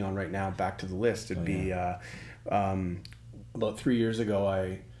I'm working on right now, back to the list, it'd be about 3 years ago,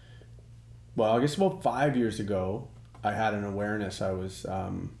 I guess about 5 years ago, I had an awareness. I was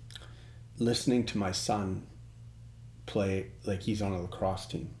listening to my son play, like he's on a lacrosse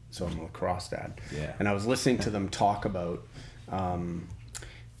team, so I'm a lacrosse dad. Yeah. And I was listening to them talk about, so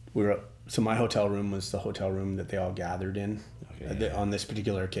my hotel room was the hotel room that they all gathered in on this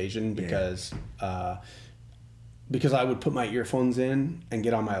particular occasion because I would put my earphones in and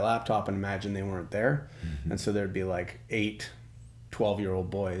get on my laptop and imagine they weren't there. And so there'd be like 8 12-year-old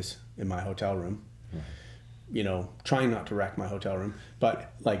boys in my hotel room, you know, trying not to wreck my hotel room,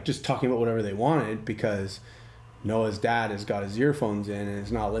 but like just talking about whatever they wanted because Noah's dad has got his earphones in and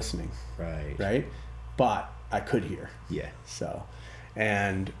is not listening. Right. But I could hear. Yeah. So,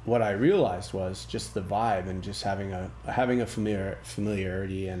 and what I realized was just the vibe and just having a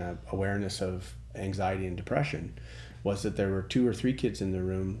familiarity and a awareness of anxiety and depression was that there were 2 or 3 kids in the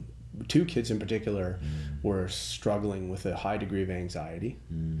room. 2 kids in particular were struggling with a high degree of anxiety,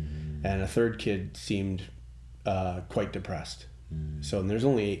 and a 3rd kid seemed quite depressed. So, and there's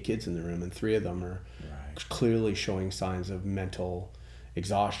only 8 kids in the room, and 3 of them are clearly showing signs of mental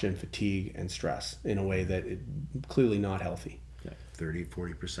exhaustion, fatigue, and stress in a way that clearly not healthy.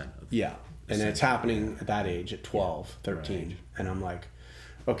 30-40% of and it's happening at that age, at 12, 13. And I'm like,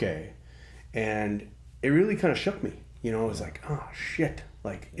 okay. And it really kind of shook me. You know, it was like, oh shit.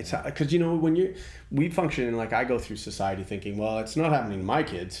 Like it's because, you know, when we function in, like, I go through society thinking, well, it's not happening to my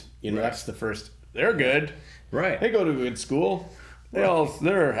kids. You know, that's the first, they're good. Right. They go to a good school.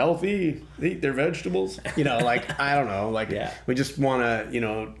 They're healthy. They eat their vegetables. You know, like, I don't know. Like, we just want to, you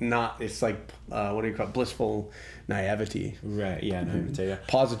know, not, it's like, what do you call it? Blissful naivety. Right. Yeah. Naivety.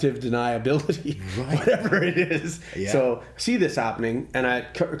 Positive deniability. Whatever it is. Yeah. So I see this happening, and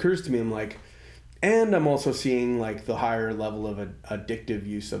it occurs to me, I'm like, and I'm also seeing like the higher level of addictive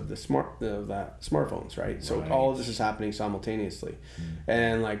use of the smartphones, right? So all of this is happening simultaneously.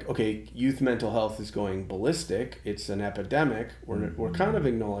 And like, okay, youth mental health is going ballistic. It's an epidemic. We're kind of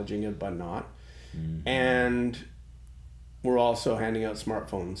acknowledging it, but not. And we're also handing out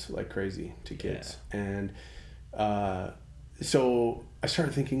smartphones like crazy to kids. And so I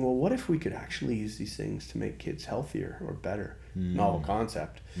started thinking, well, what if we could actually use these things to make kids healthier or better? Novel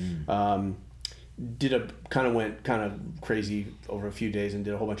concept. Went kind of crazy over a few days and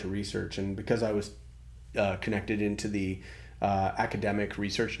did a whole bunch of research, and because I was connected into the academic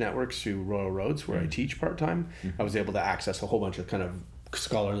research networks through Royal Roads, where I teach part-time. I was able to access a whole bunch of kind of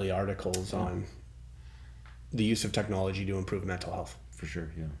scholarly articles on the use of technology to improve mental health. For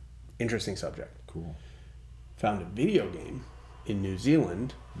sure, yeah. Interesting subject. Cool. Found a video game in New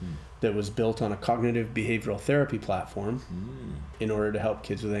Zealand that was built on a cognitive behavioral therapy platform in order to help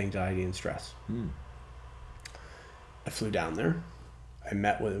kids with anxiety and stress. I flew down there. I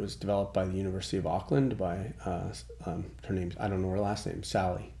met with, it was developed by the University of Auckland by, her name's, I don't know her last name,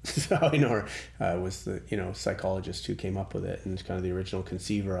 Sally. Sally Nor was the, psychologist who came up with it and is kind of the original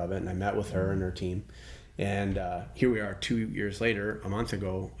conceiver of it. And I met with her and her team. And here we are 2 years later. A month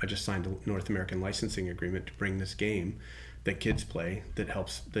ago, I just signed a North American licensing agreement to bring this game that kids play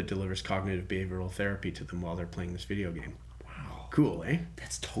that delivers cognitive behavioral therapy to them while they're playing this video game. Wow. Cool, eh?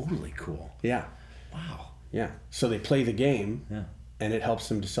 That's totally cool. Yeah. Wow. Yeah. So they play the game. Yeah. And it helps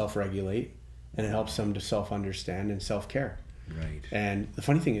them to self-regulate, and it helps them to self-understand and self-care. Right. And the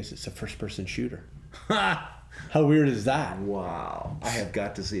funny thing is, it's a first-person shooter. How weird is that? Wow. I have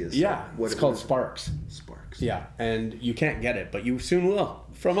got to see this. Yeah. It's called Sparks. Sparks. Yeah, and you can't get it, but you soon will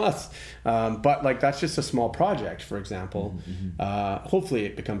from us. But like that's just a small project, for example. Hopefully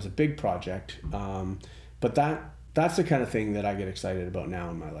it becomes a big project. But that's the kind of thing that I get excited about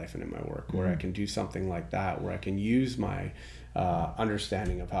now in my life and in my work, where I can do something like that, where I can use my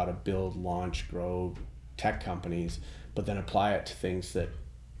understanding of how to build, launch, grow tech companies, but then apply it to things that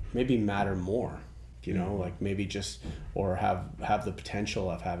maybe matter more, like maybe just, or have the potential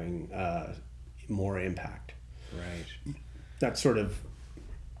of having more impact. Right. That's sort of,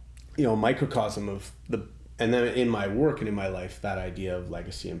 microcosm of and then in my work and in my life, that idea of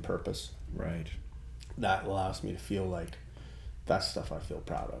legacy and purpose. Right. That allows me to feel like that's stuff I feel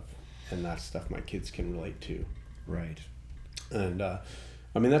proud of, and that's stuff my kids can relate to. Right. And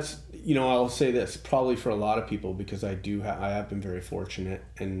that's, I'll say this probably for a lot of people, because I have been very fortunate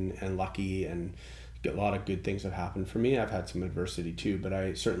and lucky, and a lot of good things have happened for me. I've had some adversity too, but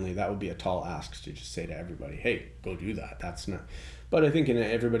that would be a tall ask to just say to everybody, hey, go do that. That's not, but I think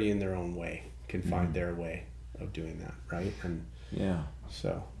everybody in their own way can find their way of doing that. Right. And yeah.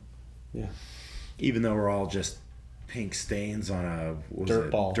 So, yeah. Even though we're all just pink stains on a dirt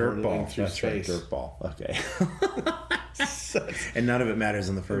ball through That's space. Right, dirt ball. Okay. And none of it matters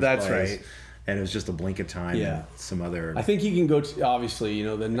in the first That's place. Right. And it was just a blink of time. Yeah. And some other. I think you can go to, obviously,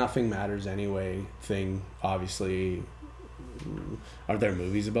 the nothing matters anyway thing. Obviously, are there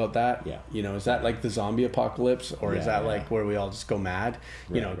movies about that? Yeah. Is that like the zombie apocalypse, or is that like where we all just go mad?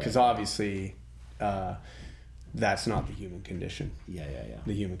 Because obviously, that's not the human condition. Yeah.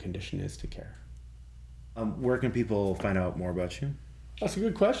 The human condition is to care. Where can people find out more about you? That's a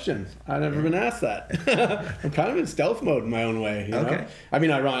good question. I've never been asked that. I'm kind of in stealth mode in my own way. Okay.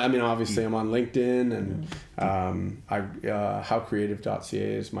 Obviously I'm on LinkedIn, and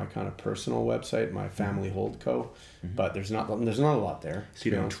howcreative.ca is my kind of personal website, my family holdco. But there's not a lot there. So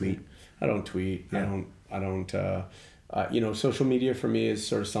you don't tweet? I don't tweet. Yeah. I don't. Social media for me is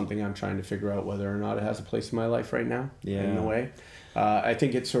sort of something I'm trying to figure out whether or not it has a place in my life right now. Yeah. In a way. I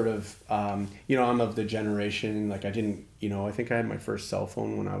think it's sort of, I'm of the generation, like I think I had my first cell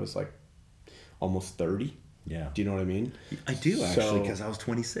phone when I was like almost 30. Yeah. Do you know what I mean? I do, actually, because I was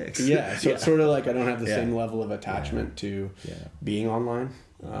 26. Yeah. So it's sort of like I don't have the same level of attachment to being online.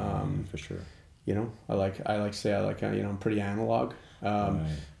 For sure. I like to say I'm pretty analog.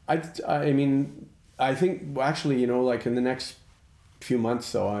 Right. I think actually, like in the next few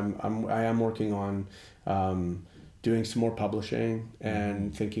months though, I am working on doing some more publishing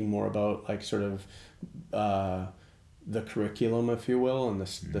and thinking more about like sort of the curriculum, if you will, and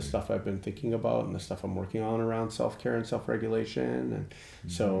the stuff I've been thinking about and the stuff I'm working on around self-care and self-regulation. And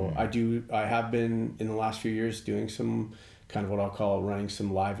so I have been in the last few years doing some kind of what I'll call running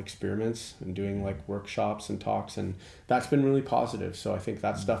some live experiments and doing like workshops and talks, and that's been really positive. So I think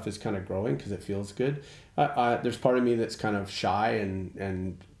that stuff is kind of growing because it feels good. There's part of me that's kind of shy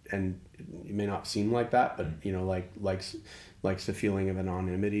and it may not seem like that, but likes the feeling of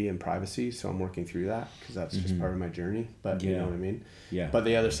anonymity and privacy. So I'm working through that because that's just part of my journey. But you know what I mean? Yeah. But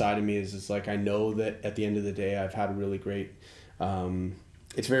the other side of me is like I know that at the end of the day, I've had a really great.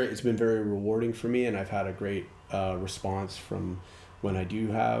 It's been very rewarding for me, and I've had a great response from when I do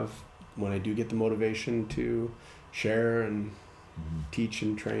get the motivation to share and teach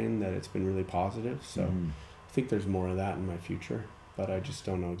and train. That it's been really positive. So I think there's more of that in my future. But I just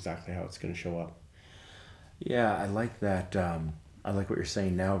don't know exactly how it's going to show up. Yeah, I like that. I like what you're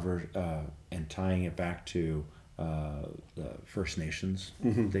saying now, and tying it back to the First Nations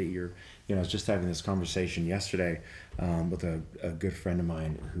that you're, I was just having this conversation yesterday with a good friend of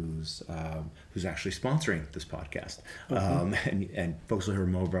mine who's actually sponsoring this podcast, and folks will hear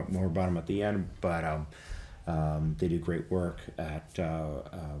more about him at the end, but they do great work at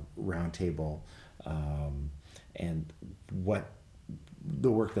Roundtable, and what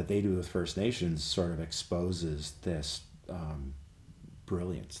the work that they do with First Nations sort of exposes this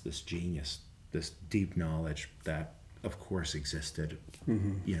brilliance, this genius, this deep knowledge that of course existed,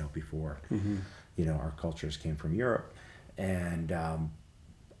 before, our cultures came from Europe. And I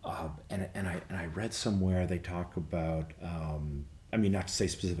read somewhere they talk about, not to say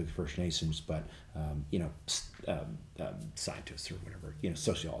specific First Nations, but, scientists or whatever,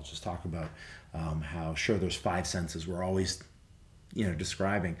 sociologists talk about how sure there's 5 senses we're always,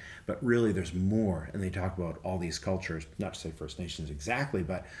 describing, but really there's more. And they talk about all these cultures, not to say First Nations exactly,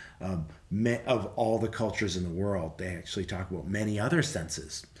 but of all the cultures in the world, they actually talk about many other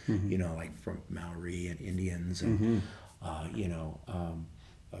senses, like from Maori and Indians and,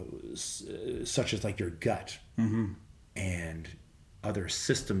 such as like your gut and other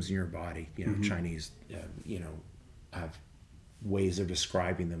systems in your body. Chinese, have ways of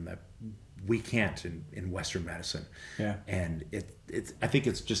describing them that we can't in Western medicine. Yeah. And it's I think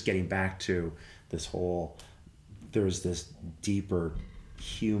it's just getting back to this whole, there's this deeper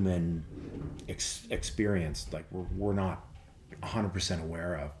human experience, like we're not 100%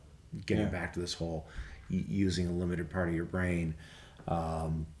 aware of, getting back to this whole using a limited part of your brain,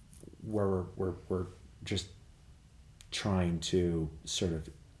 where we're just trying to sort of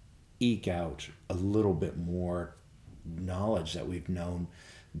eke out a little bit more knowledge that we've known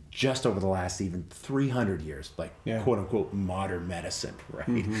just over the last even 300 years, like quote unquote modern medicine,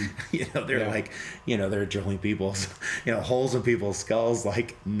 right? They're like, they're drilling people's, holes in people's skulls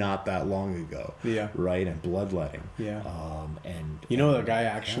like not that long ago. Yeah. Right. And bloodletting. Yeah. And the guy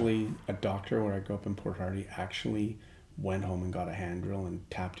actually, a doctor where I grew up in Port Hardy, actually went home and got a hand drill and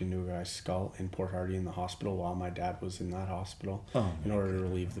tapped into a guy's skull in Port Hardy in the hospital while my dad was in that hospital in order to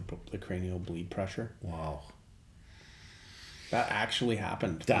relieve the cranial bleed pressure. Wow. That actually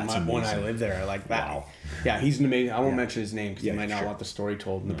happened. That's when I lived there, like that. Wow. Yeah, he's an amazing. I won't mention his name because he might not want the story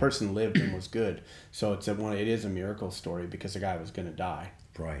told. And the person lived and was good, so it is a miracle story because the guy was going to die.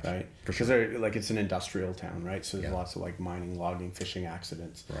 Right. Because it's an industrial town, right? So there's lots of like mining, logging, fishing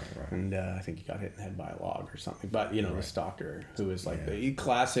accidents. Right. And I think he got hit in the head by a log or something. But this doctor who was like the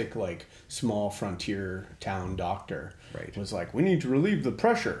classic like small frontier town doctor was like, we need to relieve the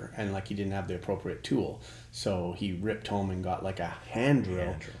pressure, and like he didn't have the appropriate tool. So he ripped home and got like a hand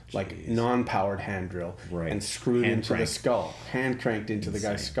drill, like non-powered hand drill, and screwed into the skull, hand cranked into the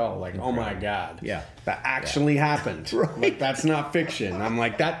guy's skull. Like, oh my God, that actually happened. Like that's not fiction. I'm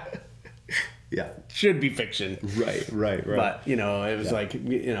like that. Should be fiction. Right. But it was like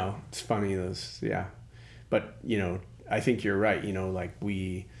it's funny those. But I think you're right. Like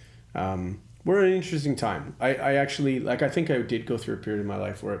we're in an interesting time. I actually I think I did go through a period in my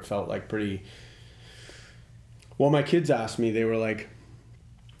life where it felt like pretty. Well, my kids asked me, they were like,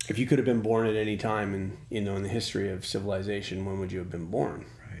 if you could have been born at any time in the history of civilization, when would you have been born?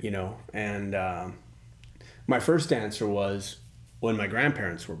 Right. And my first answer was when my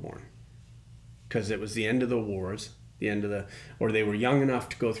grandparents were born, because it was the end of the wars, or they were young enough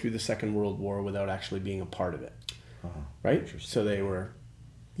to go through the Second World War without actually being a part of it. Right? So they were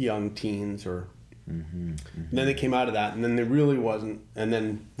young teens or, and then they came out of that, and then there really wasn't, and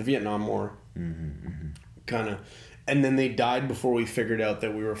then the Vietnam War, kind of, and then they died before we figured out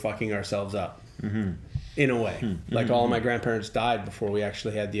that we were fucking ourselves up, in a way. Like all my grandparents died before we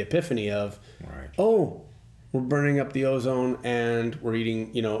actually had the epiphany of, we're burning up the ozone, and we're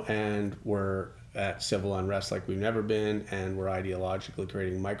eating, and we're at civil unrest like we've never been, and we're ideologically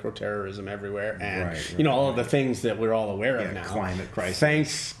creating microterrorism everywhere, and all of the things that we're all aware of now. Climate crisis.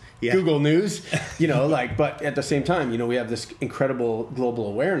 Thanks. Google News, but at the same time, we have this incredible global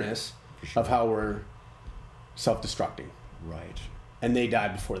awareness of how we're self-destructing. Right. And they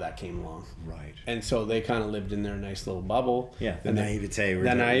died before that came along. Right. And so they kind of lived in their nice little bubble. Yeah. The naivete.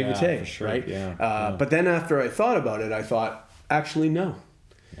 The naivete, for sure. Right? Yeah. But then after I thought about it, I thought, actually, no.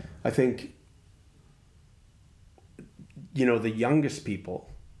 Yeah. I think, the youngest people,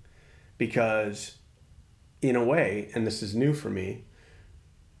 because in a way, and this is new for me,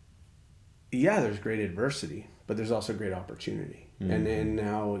 there's great adversity, but there's also great opportunity. And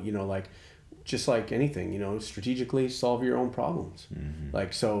now, just like anything, strategically solve your own problems.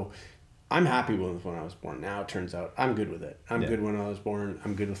 So I'm happy with when I was born. Now it turns out I'm good with it. I'm good when I was born.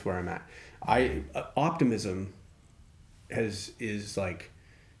 I'm good with where I'm at. Optimism is like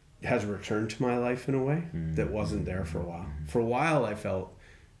has returned to my life in a way that wasn't there for a while. For a while, I felt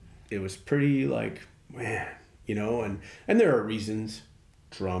it was pretty like, man, you know, and there are reasons,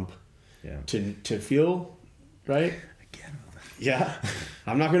 Trump, to feel, right? Yeah,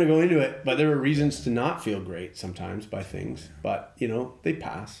 I'm not going to go into it, but there are reasons to not feel great sometimes by things, but you know, they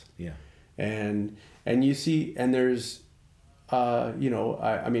pass. Yeah. And you see, and there's, you know,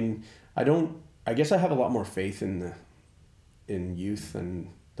 I mean, I guess I have a lot more faith in youth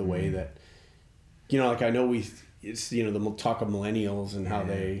and the way that, you know, like I know it's, you know, the talk of millennials and how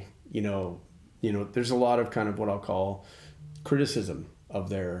they, you know, there's a lot of kind of what I'll call criticism of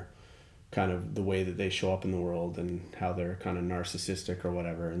their kind of the way that they show up in the world and how they're kind of narcissistic or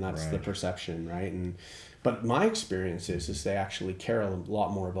whatever. And that's the perception, right? But my experience is they actually care a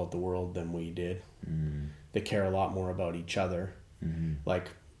lot more about the world than we did. They care a lot more about each other, like,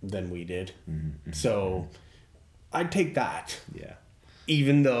 than we did. So I'd take that. Yeah.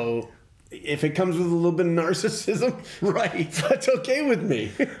 Even though if it comes with a little bit of narcissism, right, that's okay with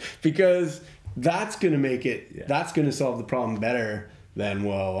me, because that's going to make it, that's going to solve the problem better than,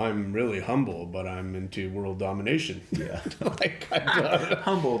 well, I'm really humble, but I'm into world domination. Yeah. Like,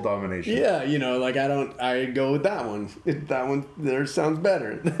 humble domination. Yeah. You know, like I go with that one. That one there sounds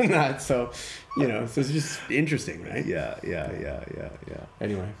better than that. So, you know, so it's just interesting, right? Yeah.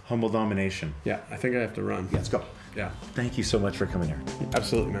 Anyway. Humble domination. Yeah. I think I have to run. Yeah, let's go. Yeah. Thank you so much for coming here.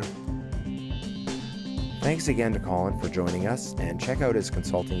 Absolutely, man. Thanks again to Colin for joining us, and check out his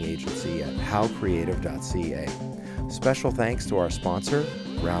consulting agency at howcreative.ca. Special thanks to our sponsor,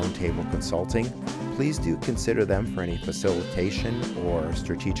 Roundtable Consulting. Please do consider them for any facilitation or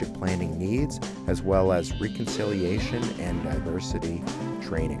strategic planning needs, as well as reconciliation and diversity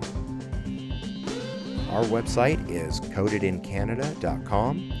training. Our website is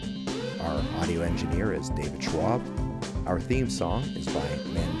codedincanada.com. Our audio engineer is David Schwab. Our theme song is by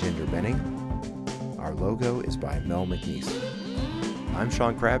Manjinder Benning. Our logo is by Mel McNeese. I'm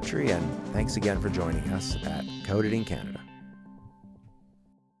Sean Crabtree, and thanks again for joining us at Coded in Canada.